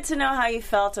wanted to know how you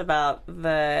felt about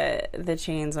the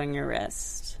chains on your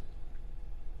wrist.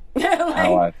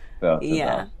 How I felt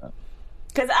about that.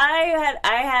 Because I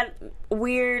had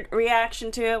weird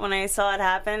reaction to it when I saw it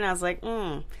happen. I was like,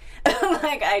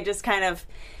 like I just kind of,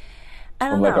 I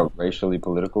don't know. Like a racially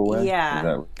political way? Yeah. Is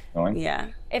that where it's going? Yeah.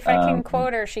 If I can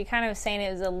quote her, she kind of was saying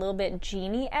it was a little bit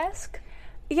genie-esque.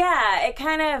 Yeah, it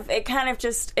kind of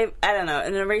just, I don't know,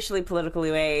 in a racially political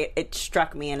way, it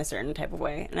struck me in a certain type of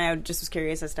way. And I just was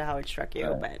curious as to how it struck you.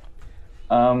 Right.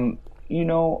 But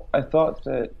I thought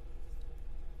that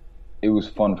it was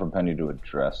fun for Penny to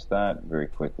address that very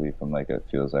quickly from like a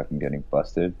feels like I'm getting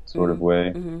busted sort of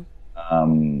way.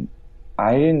 Mm-hmm.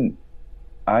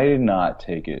 I did not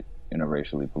take it in a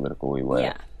racially political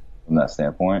way from that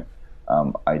standpoint.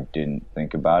 I didn't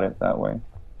think about it that way.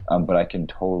 But I can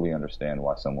totally understand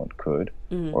why someone could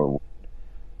or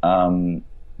would.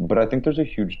 But I think there's a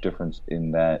huge difference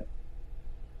in that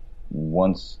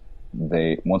once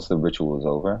the ritual is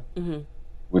over,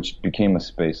 which became a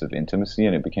space of intimacy,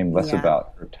 and it became less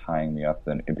about her tying me up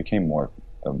than it became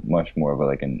much more of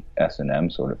like an S&M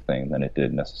sort of thing than it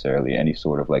did necessarily any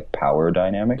sort of like power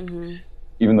dynamic.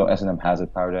 Even though S&M has a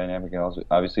power dynamic,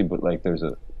 obviously, but like there's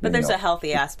a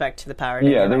healthy aspect to the power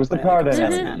dynamic. Yeah, there was the power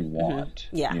dynamic that you want.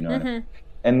 Yeah. You know what I mean?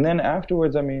 And then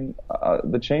afterwards, I mean,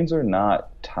 the chains are not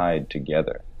tied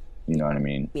together. You know what I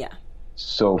mean? Yeah.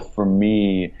 So for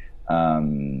me,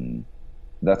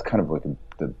 that's kind of like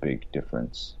the big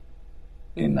difference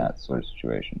in that sort of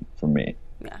situation for me.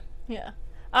 Yeah. Yeah.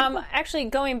 Actually,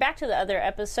 going back to the other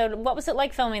episode, what was it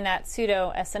like filming that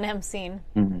pseudo S&M scene?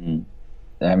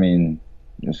 I mean,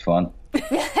 it was fun.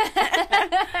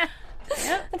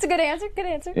 That's a good answer. Good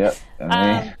answer. Yep.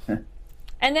 I mean,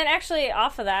 and then actually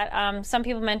off of that, some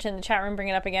people mentioned in the chat room, bring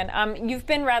it up again. You've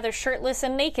been rather shirtless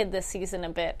and naked this season a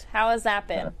bit. How has that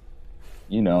been?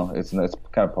 It's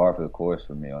kind of par for the course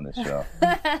for me on this show.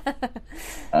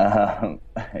 It's kind of.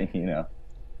 I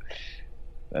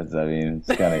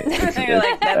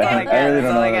really don't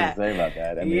know what to say about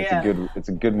that. I mean, it's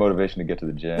a good motivation to get to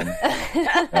the gym.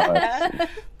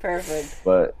 Perfect.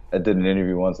 But I did an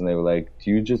interview once, and they were like,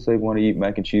 "Do you just like want to eat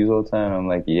mac and cheese all the time?" And I'm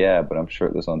like, "Yeah, but I'm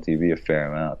shirtless on TV a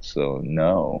fair amount, so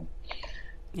no.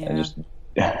 Yeah.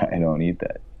 I don't eat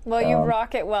that." Well, you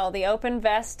rock it well. The open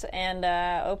vest and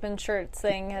open shirts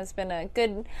thing has been a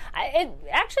good... It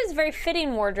actually is a very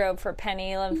fitting wardrobe for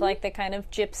Penny, of like the kind of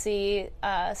gypsy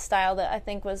style that I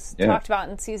think was talked about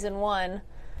in season 1.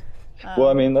 Well,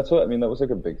 I mean, that was like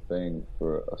a big thing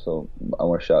for. So I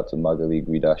want to shout out to Magali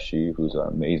Guidashi, who's an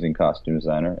amazing costume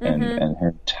designer, and her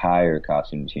entire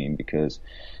costume team, because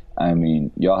I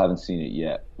mean, y'all haven't seen it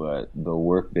yet, but the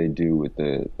work they do with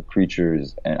the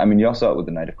creatures, and I mean, y'all saw it with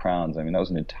the Knight of Crowns. I mean, that was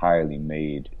an entirely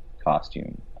made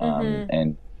costume,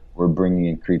 and we're bringing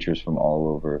in creatures from all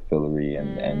over Fillory,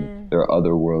 and there are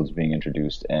other worlds being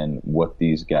introduced, and what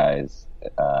these guys,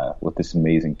 what this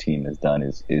amazing team has done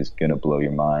is gonna blow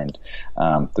your mind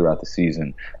throughout the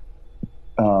season.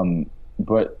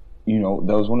 But you know,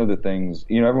 that was one of the things.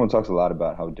 You know, everyone talks a lot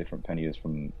about how different Penny is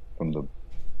from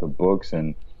the books,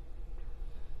 and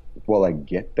while I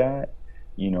get that,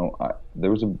 you know, I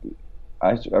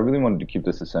really wanted to keep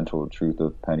this essential truth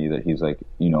of Penny, that he's like,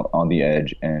 you know, on the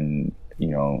edge and, you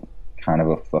know, kind of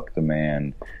a fuck the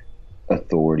man,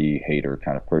 authority hater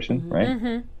kind of person,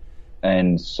 right?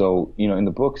 And so, you know, in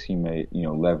the books, he made, you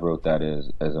know, Lev wrote that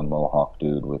as a mohawk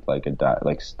dude with like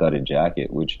a studded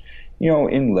jacket, which, you know,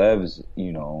 in Lev's,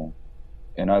 you know,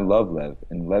 and I love Lev.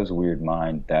 In Lev's weird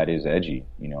mind, that is edgy,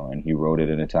 you know, and he wrote it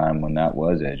at a time when that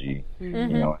was edgy. You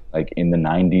know, like in the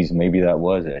 90s, maybe that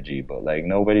was edgy, but like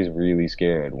nobody's really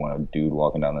scared when a dude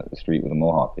walking down the street with a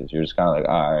mohawk is. You're just kind of like,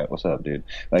 all right, what's up, dude?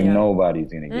 Like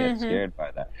nobody's going to get scared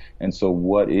by that. And so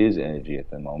what is edgy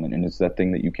at the moment? And it's that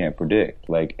thing that you can't predict.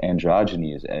 Like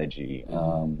androgyny is edgy.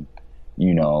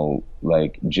 You know,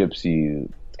 like gypsy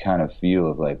kind of feel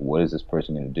of like, what is this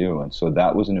person going to do? And so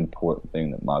that was an important thing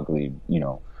that Magali, you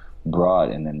know, brought,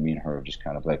 and then me and her just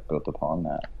kind of like built upon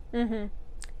that.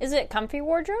 Is it comfy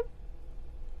wardrobe?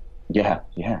 Yeah.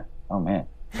 Oh man.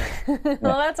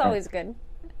 Well, that's always good.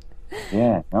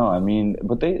 Yeah, no, I mean,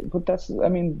 but that's, I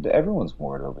mean, everyone's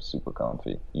wardrobe is super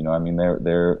comfy. You know, I mean,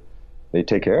 they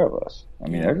take care of us. I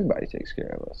mean, everybody takes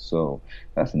care of us, so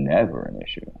that's never an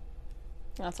issue.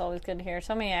 That's always good to hear.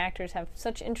 So many actors have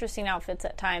such interesting outfits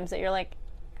at times that you're like,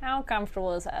 how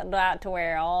comfortable is that to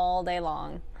wear all day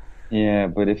long? Yeah,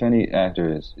 but if any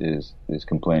actor is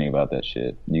complaining about that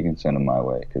shit, you can send them my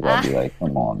way, because I'll be like,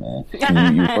 come on,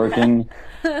 man. You're working,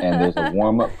 and there's a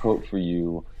warm-up coat for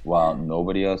you while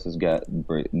nobody's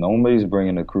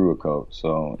bringing a crew a coat,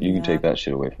 so you can take that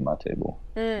shit away from my table.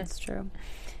 That's true.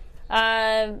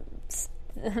 I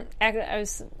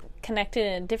was connected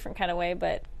in a different kind of way,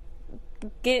 but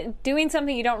doing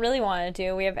something you don't really want to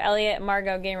do. We have Elliot and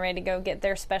Margot getting ready to go get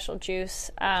their special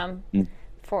juice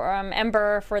for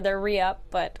Ember for their re-up,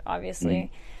 but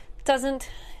obviously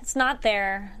it's not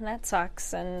there, and that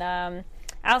sucks. And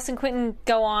Alice and Quentin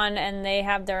go on and they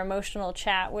have their emotional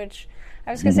chat, which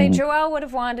I was going to say Joelle would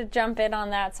have wanted to jump in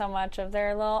on that so much, of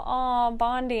their little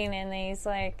bonding, and he's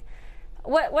like,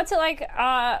 what's it like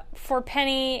for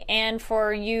Penny and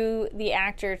for you, the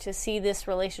actor, to see this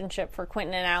relationship for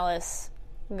Quentin and Alice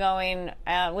going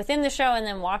within the show and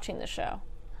then watching the show?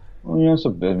 Well, you know, so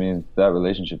I mean, that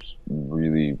relationship's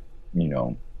really, you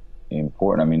know,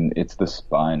 important. I mean, it's the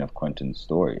spine of Quentin's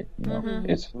story. You know,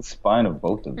 it's the spine of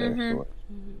both of their stories.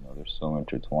 You know, they're so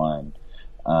intertwined.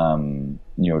 You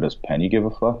know, does Penny give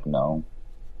a fuck? No.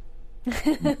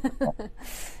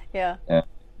 Yeah.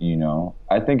 You know,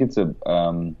 I think it's you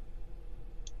know,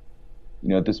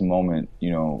 at this moment,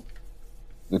 you know,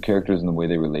 the characters and the way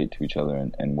they relate to each other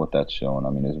and what that's shown, I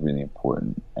mean, is really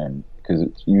important. And because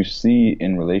you see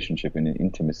in relationship and in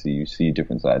intimacy, you see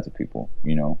different sides of people,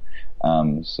 you know.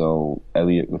 So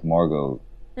Elliot with Margot,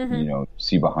 you know,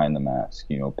 see behind the mask.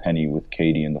 You know, Penny with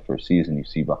Katie in the first season, you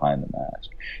see behind the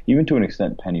mask. Even to an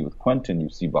extent, Penny with Quentin, you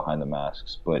see behind the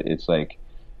masks, but it's like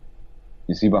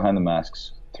you see behind the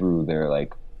masks through their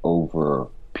like over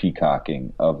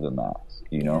peacocking of the mask,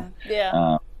 you know.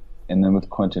 And then with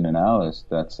Quentin and Alice,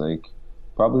 that's like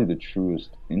probably the truest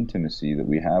intimacy that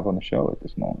we have on the show at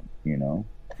this moment, you know.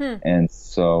 And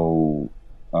so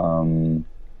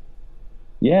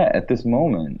yeah, at this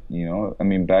moment, you know, I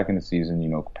mean, back in the season, you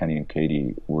know, Penny and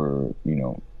Katie were, you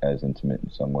know, as intimate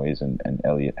in some ways, and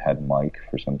Elliot had Mike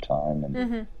for some time,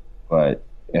 and but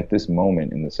at this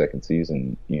moment in the second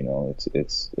season, you know,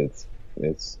 it's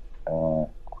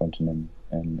Quentin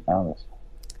and Alice.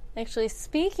 Actually,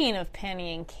 speaking of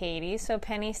Penny and Katie, so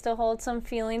Penny still holds some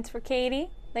feelings for Katie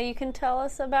that you can tell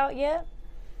us about yet?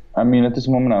 I mean, at this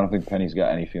moment, I don't think Penny's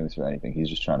got any feelings for anything. He's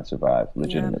just trying to survive,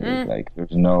 legitimately. Like,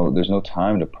 there's no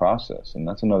time to process, and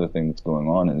that's another thing that's going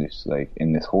on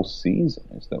in this whole season,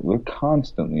 is that we're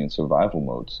constantly in survival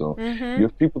mode. So you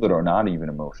have people that are not even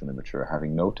emotionally mature,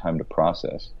 having no time to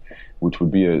process, which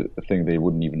would be a thing they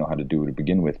wouldn't even know how to do to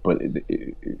begin with. But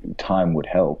time would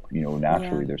help. You know,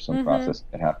 naturally, there's some process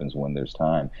that happens when there's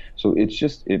time. So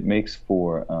it makes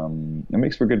for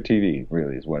good TV.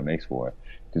 Really, is what it makes for.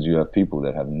 Because you have people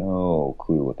that have no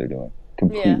clue what they're doing,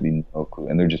 completely no clue,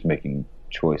 and they're just making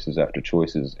choices after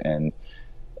choices, and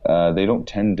they don't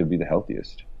tend to be the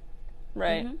healthiest.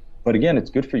 Right. Mm-hmm. But again, it's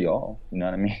good for y'all. You know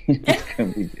what I mean? It's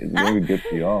gonna be good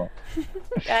for y'all.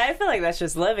 I feel like that's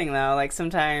just living, though. Like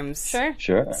sometimes,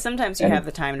 Sure. Sometimes you have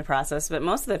the time to process, but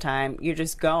most of the time you're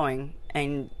just going,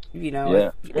 and if you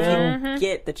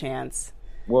get the chance.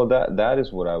 Well, that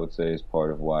is what I would say is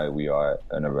part of why we are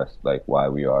why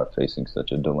we are facing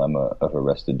such a dilemma of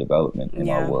arrested development in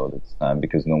our world at this time,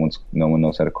 because no one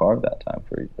knows how to carve that time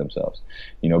for themselves,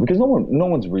 because no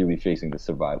one's really facing the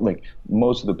survival. Like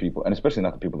most of the people, and especially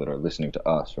not the people that are listening to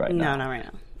us right now. No, not right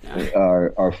now.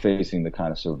 No. Are facing the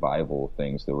kind of survival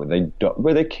things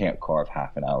where they can't carve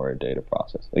half an hour a day to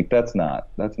process. Like that's not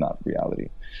reality,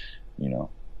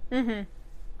 Mm-hmm.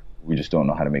 We just don't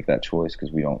know how to make that choice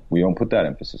because we don't put that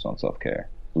emphasis on self-care.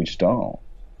 We just don't,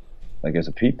 like, as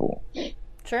a people.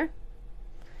 Sure.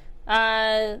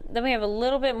 Then we have a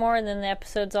little bit more, and then the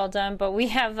episode's all done. But we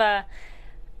have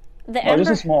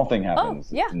just a small thing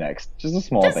happens next. Just a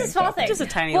small thing. Just a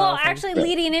tiny little thing. Well, actually,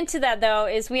 leading into that, though,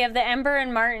 is we have the Ember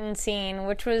and Martin scene,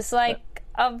 which was like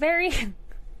a very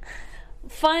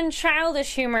fun,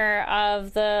 childish humor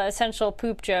of the essential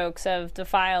poop jokes of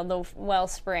Defile the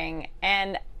Wellspring.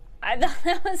 And I thought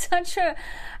that was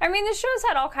I mean, the show's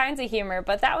had all kinds of humor,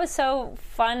 but that was so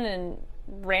fun and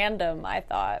random, I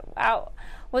thought. Wow.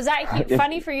 Was that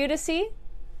funny for you to see?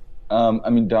 I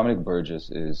mean, Dominic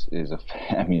Burgess is a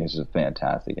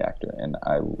fantastic actor, and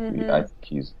I think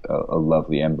he's a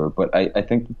lovely Ember. But I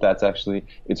think that's actually,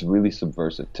 it's really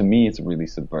subversive. To me, it's really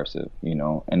subversive,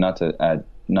 and not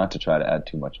to try to add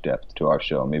too much depth to our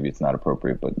show. Maybe it's not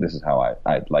appropriate, but this is how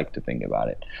I'd like to think about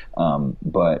it.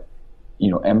 But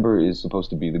Ember is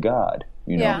supposed to be the god,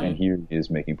 and here he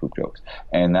is making poop jokes.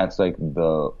 And that's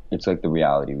it's like the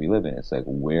reality we live in. It's like,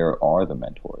 where are the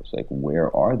mentors? Like,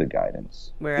 where are the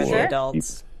guidance? Where are the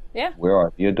adults? Yeah. Where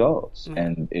are the adults?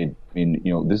 Mm-hmm.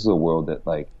 And this is a world that,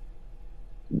 like,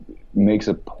 makes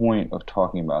a point of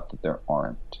talking about that there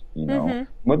aren't, Mm-hmm.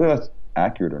 Whether that's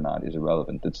accurate or not is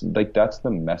irrelevant. It's like, that's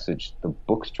the message the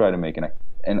books try to make.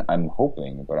 And I'm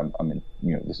hoping, but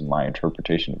this is my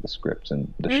interpretation of the scripts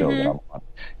and the show that I'm on,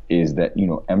 is that,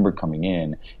 Ember coming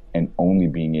in and only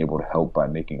being able to help by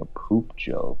making a poop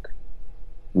joke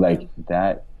like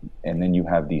that. And then you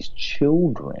have these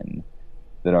children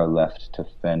that are left to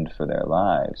fend for their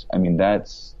lives. I mean,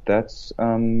 that's it's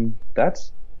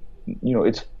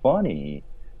funny,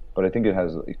 but I think it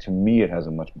has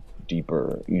a much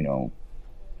deeper,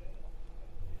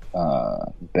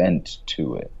 bent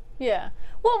to it. Yeah.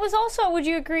 Well, it was also, would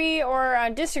you agree or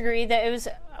disagree that it was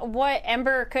what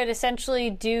Ember could essentially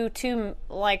do to,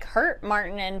 like, hurt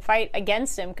Martin and fight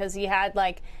against him, because he had,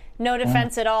 like, no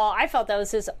defense at all. I felt that was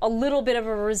just a little bit of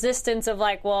a resistance of,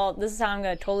 like, well, this is how I'm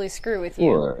going to totally screw with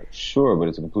you. Sure, but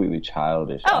it's a completely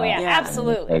childish. Oh, yeah,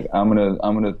 absolutely. Like, I'm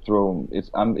gonna throw. He's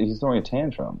throwing a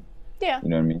tantrum. Yeah. You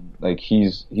know what I mean? Like,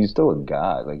 he's still a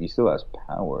god. Like, he still has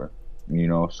power.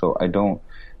 So I don't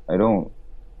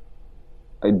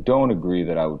agree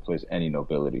that I would place any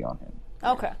nobility on him.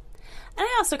 Okay. And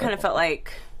I also kind of felt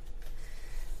like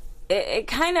it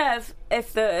kind of,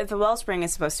 if the Wellspring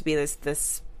is supposed to be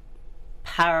this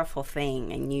powerful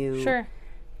thing, and you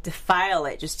defile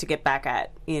it just to get back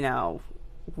at,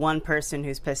 one person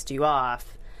who's pissed you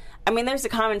off. I mean, there's a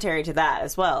commentary to that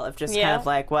as well, of just kind of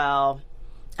like, well,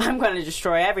 I'm going to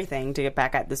destroy everything to get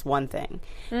back at this one thing.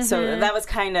 Mm-hmm. So that was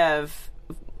kind of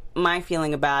my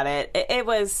feeling about it. It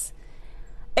was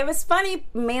funny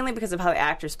mainly because of how the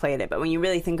actors played it, but when you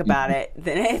really think about it,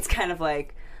 then it's kind of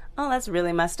like, oh, that's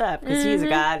really messed up, because he's a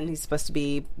god and he's supposed to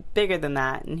be bigger than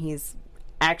that, and he's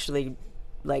actually,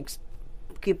 like,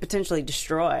 could potentially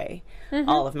destroy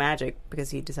all of magic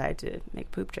because he decided to make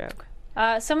a poop joke.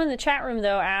 Someone in the chat room,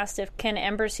 though, asked if can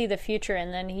Ember see the future,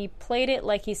 and then he played it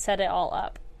like he set it all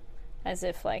up, as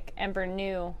if, like, Ember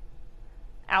knew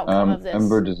outcome of this.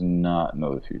 Ember does not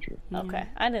know the future. Okay,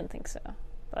 I didn't think so.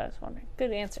 But I was wondering.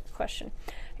 Good answer.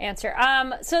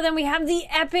 So then we have the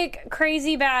epic,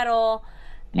 crazy battle,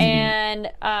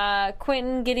 and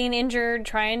Quentin getting injured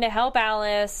trying to help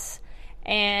Alice,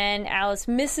 and Alice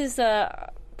misses the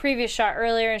previous shot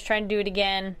earlier and is trying to do it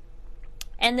again.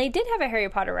 And they did have a Harry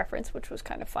Potter reference, which was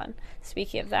kind of fun,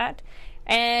 speaking of that.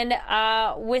 And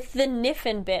with the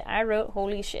Niffin bit, I wrote,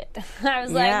 holy shit. I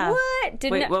was like,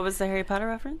 what? Wait, what was the Harry Potter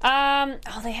reference?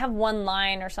 They have one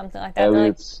line or something like that.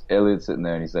 Elliot's sitting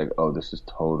there and he's like, oh, this is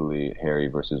totally Harry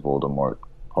versus Voldemort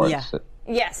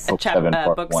Yes. Book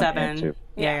 7.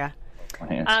 Yeah.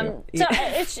 So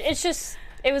it's just,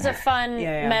 it was a fun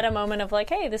meta moment of like,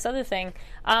 hey, this other thing.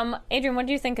 Adrian, what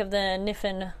do you think of the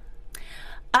Niffin?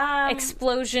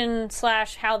 explosion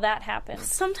 / how that happened?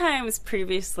 Sometimes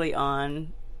previously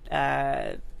on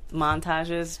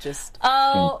montages just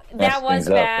that was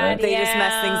bad. Right? They just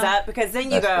mess things up because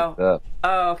then you go,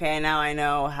 oh, okay, now I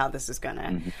know how this is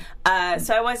gonna.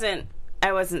 So I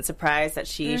wasn't surprised that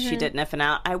she did niffing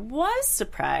out. I was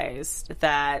surprised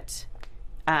that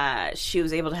she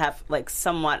was able to have like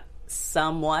somewhat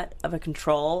of a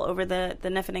control over the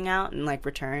niffing out and like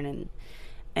return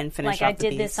and finish like off I the did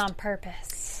beast. this on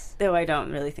purpose. Though I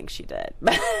don't really think she did,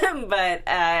 but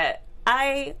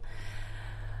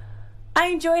I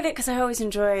enjoyed it because I always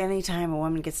enjoy any time a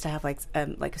woman gets to have like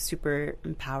a super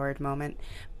empowered moment.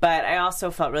 But I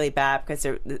also felt really bad because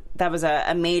that was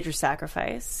a major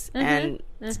sacrifice, and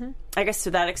I guess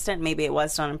to that extent, maybe it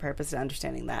was done on purpose.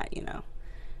 Understanding that,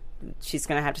 she's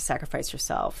going to have to sacrifice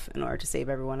herself in order to save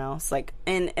everyone else. Like,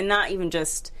 and not even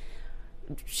just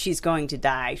she's going to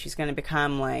die. She's going to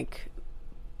become like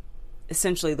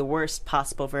essentially the worst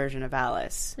possible version of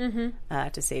Alice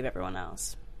to save everyone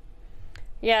else.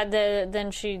 Yeah,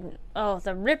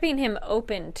 the ripping him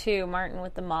open too, Martin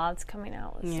with the moths coming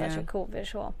out was such a cool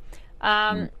visual.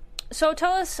 So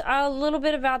tell us a little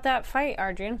bit about that fight,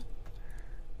 Arjun.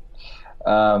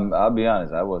 I'll be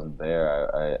honest, I wasn't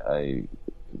there.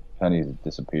 Penny's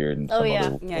disappeared and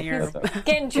you're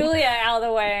getting Julia out of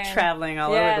the way, traveling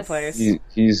all over the place.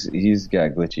 He's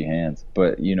got glitchy hands,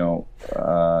 but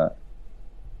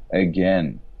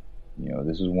again,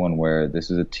 this is one where this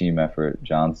is a team effort.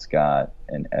 John Scott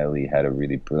and Ellie had a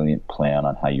really brilliant plan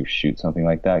on how you shoot something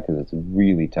like that because it's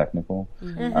really technical.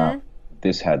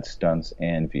 This had stunts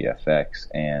and VFX,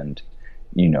 and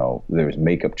there was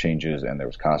makeup changes and there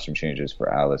was costume changes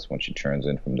for Alice when she turns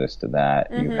in from this to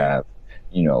that. You have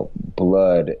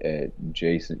blood,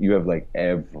 Jason, you have like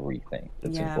everything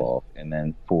that's involved. And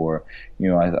then for,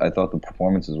 I thought the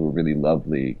performances were really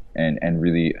lovely and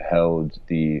really held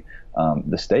the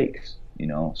stakes,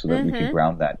 so that we could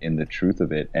ground that in the truth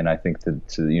of it. And I think that,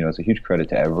 it's a huge credit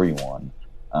to everyone,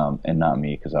 and not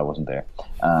me because I wasn't there.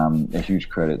 A huge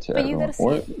credit to everyone,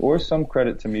 or some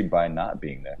credit to me by not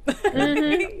being there.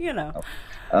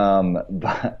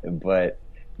 But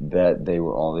that they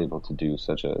were all able to do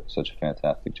such a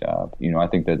fantastic job. I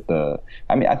think that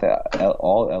I thought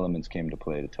all elements came to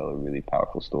play to tell a really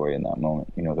powerful story in that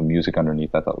moment. The music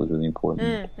underneath I thought was really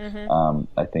important.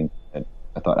 I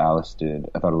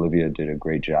thought Olivia did a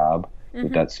great job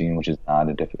with that scene, which is not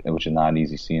an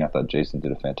easy scene. I thought Jason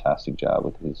did a fantastic job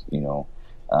with his,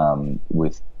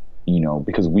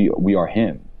 because we are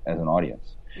him as an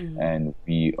audience, and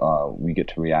we get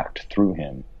to react through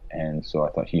him. And so I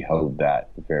thought he held that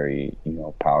very,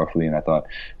 powerfully. And I thought,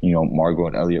 Margot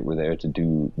and Elliot were there to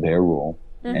do their role.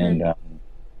 And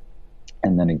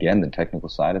then again, the technical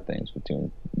side of things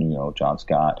between, John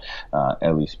Scott,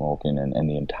 Ellie Smolkin, and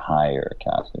the entire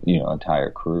cast,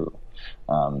 entire crew,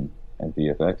 and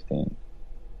VFX team.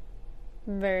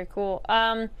 Very cool.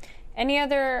 Any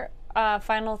other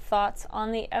final thoughts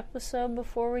on the episode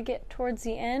before we get towards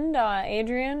the end?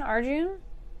 Adrian, Arjun?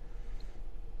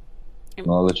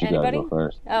 Well, I'll let you guys go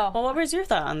first. Oh, well, what was your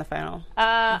thought on the final?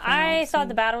 I thought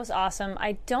the battle was awesome.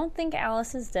 I don't think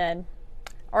Alice is dead,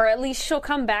 or at least she'll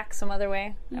come back some other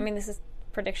way. I mean, this is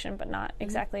prediction, but not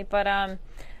exactly. But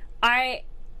I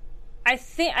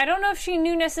don't know if she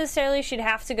knew necessarily she'd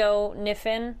have to go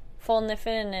full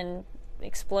niffin, and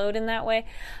explode in that way,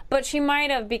 but she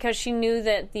might have because she knew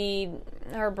that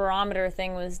her barometer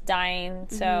thing was dying,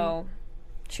 so.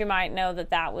 She might know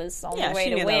that was the only way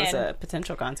to win. That was a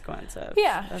potential consequence of.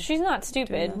 Yeah, she's not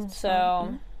stupid.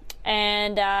 So,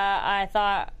 and I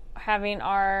thought having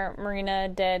our Marina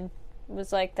dead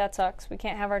was like, that sucks. We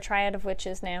can't have our triad of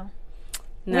witches now.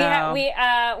 No.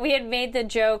 We had made the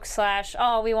joke /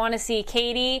 we want to see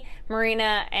Katie,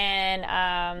 Marina,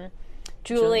 and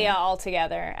Julia all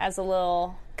together as a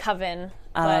little coven.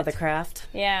 The craft.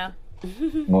 Yeah.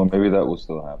 Well, maybe that will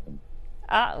still happen.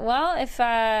 Well, if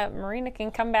Marina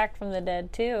can come back from the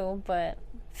dead too, but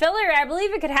filler, I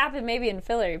believe it could happen maybe in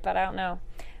filler, but I don't know.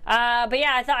 But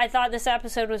yeah, I thought this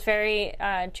episode was very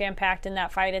jam packed, and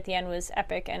that fight at the end was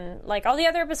epic. And like all the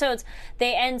other episodes,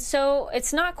 they end so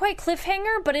it's not quite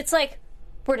cliffhanger, but it's like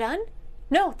we're done.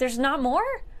 No, there's not more.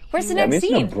 Where's the next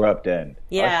scene? It's an abrupt end.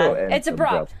 Yeah, it's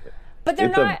abrupt. But they're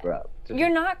not. Abrupt. You're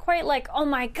not quite like, oh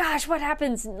my gosh, what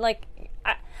happens? Like.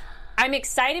 I'm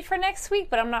excited for next week,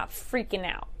 but I'm not freaking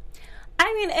out.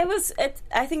 I mean,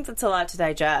 I think that's a lot to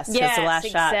digest. Yes, the last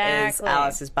shot is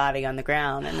Alice's body on the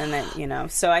ground, and then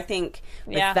so I think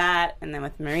with that, and then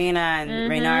with Marina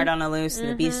and Reynard on a loose, and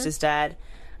the Beast is dead.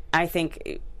 I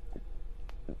think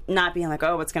not being like,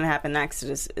 oh, what's going to happen next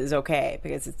is okay,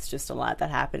 because it's just a lot that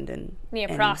happened in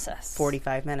process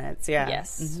 45 minutes. Yeah.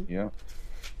 Yes. Yeah.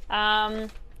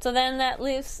 So then that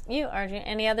leaves you, Arjun.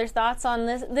 Any other thoughts on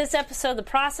this episode, the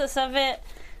process of it?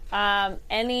 I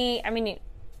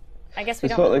guess we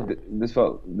this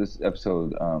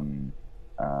episode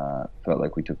felt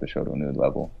like we took the show to a new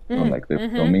level on like the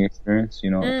filming experience.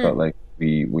 It felt like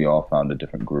we all found a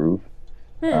different groove.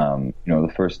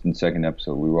 The first and second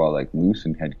episode we were all like loose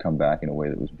and had come back in a way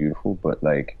that was beautiful, but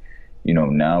like,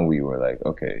 now we were like,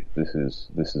 okay, this is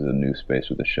a new space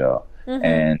with the show.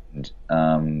 And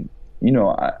people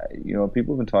have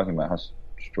been talking about how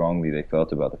strongly they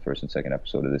felt about the first and second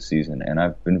episode of this season, and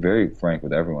I've been very frank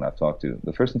with everyone I've talked to.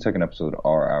 The first and second episode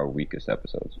are our weakest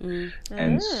episodes,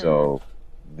 and so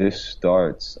this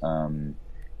starts.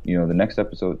 The next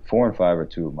episode, 4 and 5 are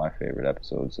two of my favorite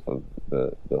episodes of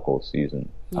the whole season.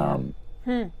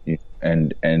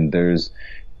 And there's,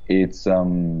 it's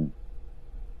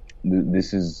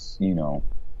this is,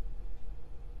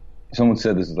 someone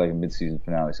said this is like a mid-season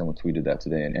finale. Someone tweeted that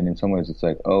today, and in some ways it's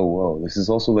like, oh, whoa, this is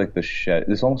also like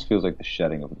this almost feels like the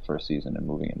shedding of the first season and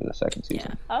moving into the second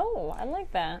season. Yeah. Oh, I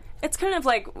like that. It's kind of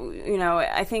like,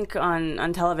 I think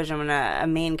on television when a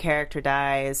main character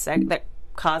dies, that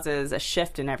causes a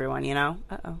shift in everyone,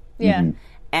 Uh-oh. Yeah.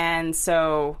 And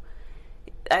so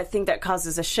I think that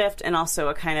causes a shift, and also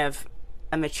a kind of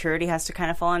a maturity has to kind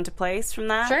of fall into place from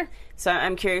that. Sure. So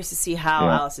I'm curious to see how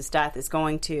Alice's death is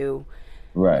going to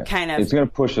kind of it's going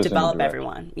to push us develop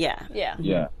everyone. Yeah.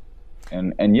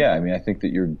 And I think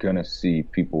that you're going to see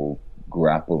people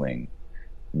grappling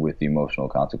with the emotional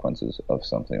consequences of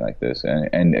something like this,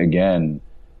 and again,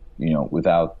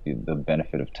 without the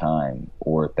benefit of time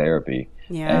or therapy.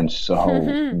 Yeah. And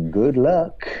so good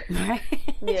luck.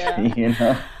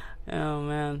 Yeah. Oh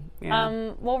man.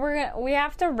 Yeah. Well, we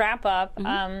have to wrap up.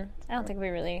 I don't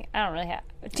really have.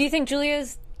 Do you think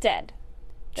Julia's dead?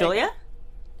 Julia?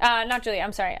 Not Julia.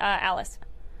 I'm sorry. Alice.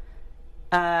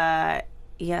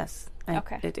 Yes.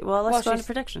 Okay. Well, let's go into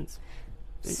predictions.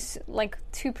 Like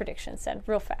 2 predictions then,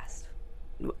 real fast.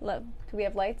 Do we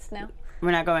have lights now?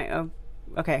 We're not going. Oh,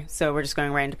 okay. So we're just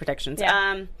going right into predictions.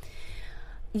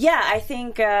 Yeah. I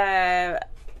think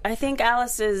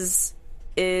Alice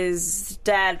is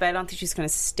dead, but I don't think she's going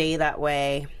to stay that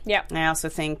way. Yeah. And I also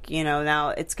think, now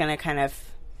it's going to kind of,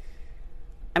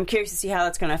 I'm curious to see how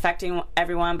that's going to affect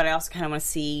everyone, but I also kind of want to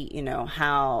see,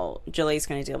 how Julie's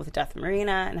going to deal with the death of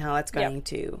Marina, and how that's going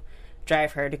to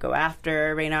drive her to go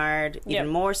after Reynard even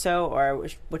more so, or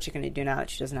what she's going to do now that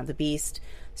she doesn't have the beast.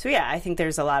 So yeah, I think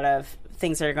there's a lot of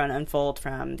things that are going to unfold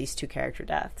from these 2 character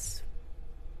deaths.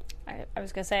 I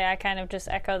was going to say, I kind of just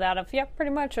echo that of,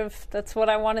 pretty much of that's what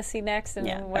I want to see next.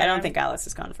 And I don't think Alice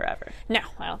is gone forever. No,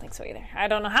 I don't think so either. I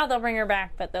don't know how they'll bring her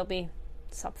back, but there'll be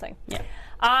something. Yeah.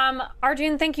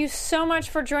 Arjun, thank you so much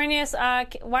for joining us.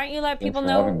 Why don't you let people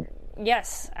know?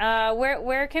 Yes.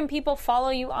 Where can people follow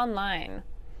you online?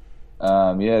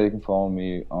 They can follow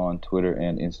me on Twitter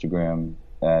and Instagram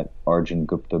at Arjun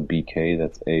Gupta BK.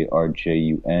 That's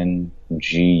ARJUN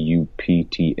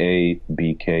GUPTA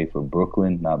BK for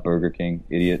Brooklyn, not Burger King,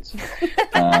 idiots.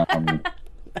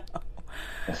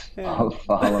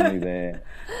 Follow me there,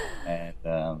 and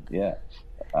I'm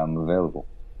available.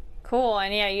 Cool.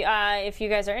 And if you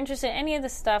guys are interested in any of the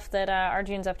stuff that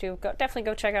Arjun's up to, definitely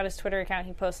go check out his Twitter account.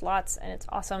 He posts lots, and it's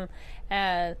awesome.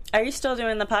 Are you still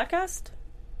doing the podcast?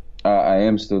 I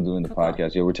am still doing the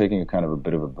podcast. Yeah, we're taking a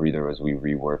bit of a breather as we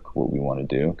rework what we want to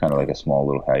do, kind of like a small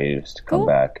little hiatus to come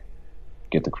back,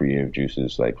 get the creative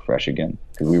juices fresh again,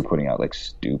 because we were putting out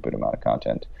stupid amount of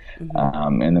content.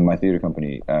 And then my theater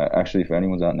company, actually, if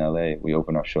anyone's out in LA, we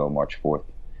open our show March 4th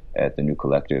at the New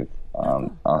Collective.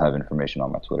 I'll have information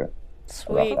on my Twitter.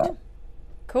 Sweet.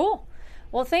 Cool.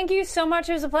 Well, thank you so much.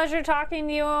 It was a pleasure talking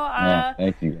to you.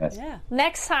 Thank you, guys. Yeah.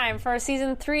 Next time for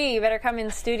season 3, you better come in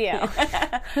the studio.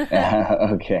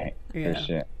 Okay, for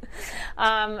sure.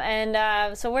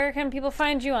 So where can people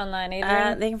find you online,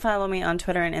 Adrian? They can follow me on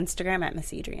Twitter and Instagram at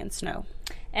Miss Adrian Snow.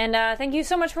 And thank you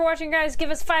so much for watching, guys. Give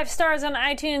us 5 stars on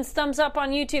iTunes, thumbs up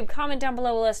on YouTube, comment down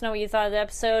below, let us know what you thought of the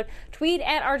episode. Tweet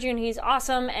at Arjun, he's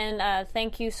awesome. And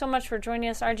thank you so much for joining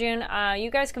us, Arjun.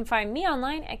 You guys can find me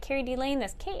online at Carrie D. Lane,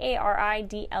 that's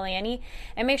KARIDLANE.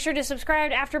 And make sure to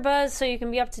subscribe to AfterBuzz so you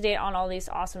can be up to date on all these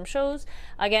awesome shows.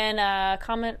 Again,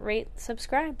 comment, rate,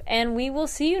 subscribe. And we will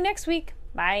see you next week.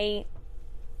 Bye.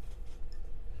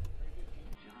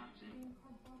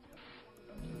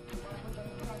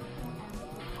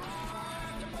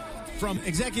 From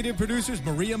executive producers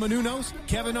Maria Menounos,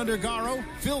 Kevin Undergaro,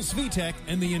 Phil Svitek,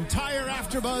 and the entire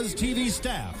AfterBuzz TV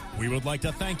staff, we would like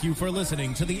to thank you for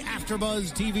listening to the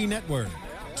AfterBuzz TV network.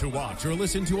 To watch or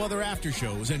listen to other after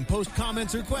shows and post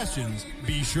comments or questions,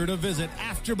 be sure to visit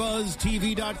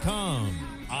AfterBuzzTV.com.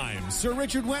 I'm Sir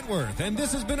Richard Wentworth, and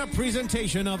this has been a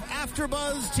presentation of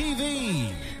AfterBuzz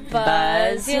TV.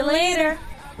 Buzz you later.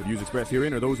 The views expressed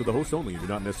herein are those of the hosts only and do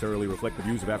not necessarily reflect the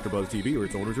views of AfterBuzz TV or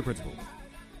its owners or principals.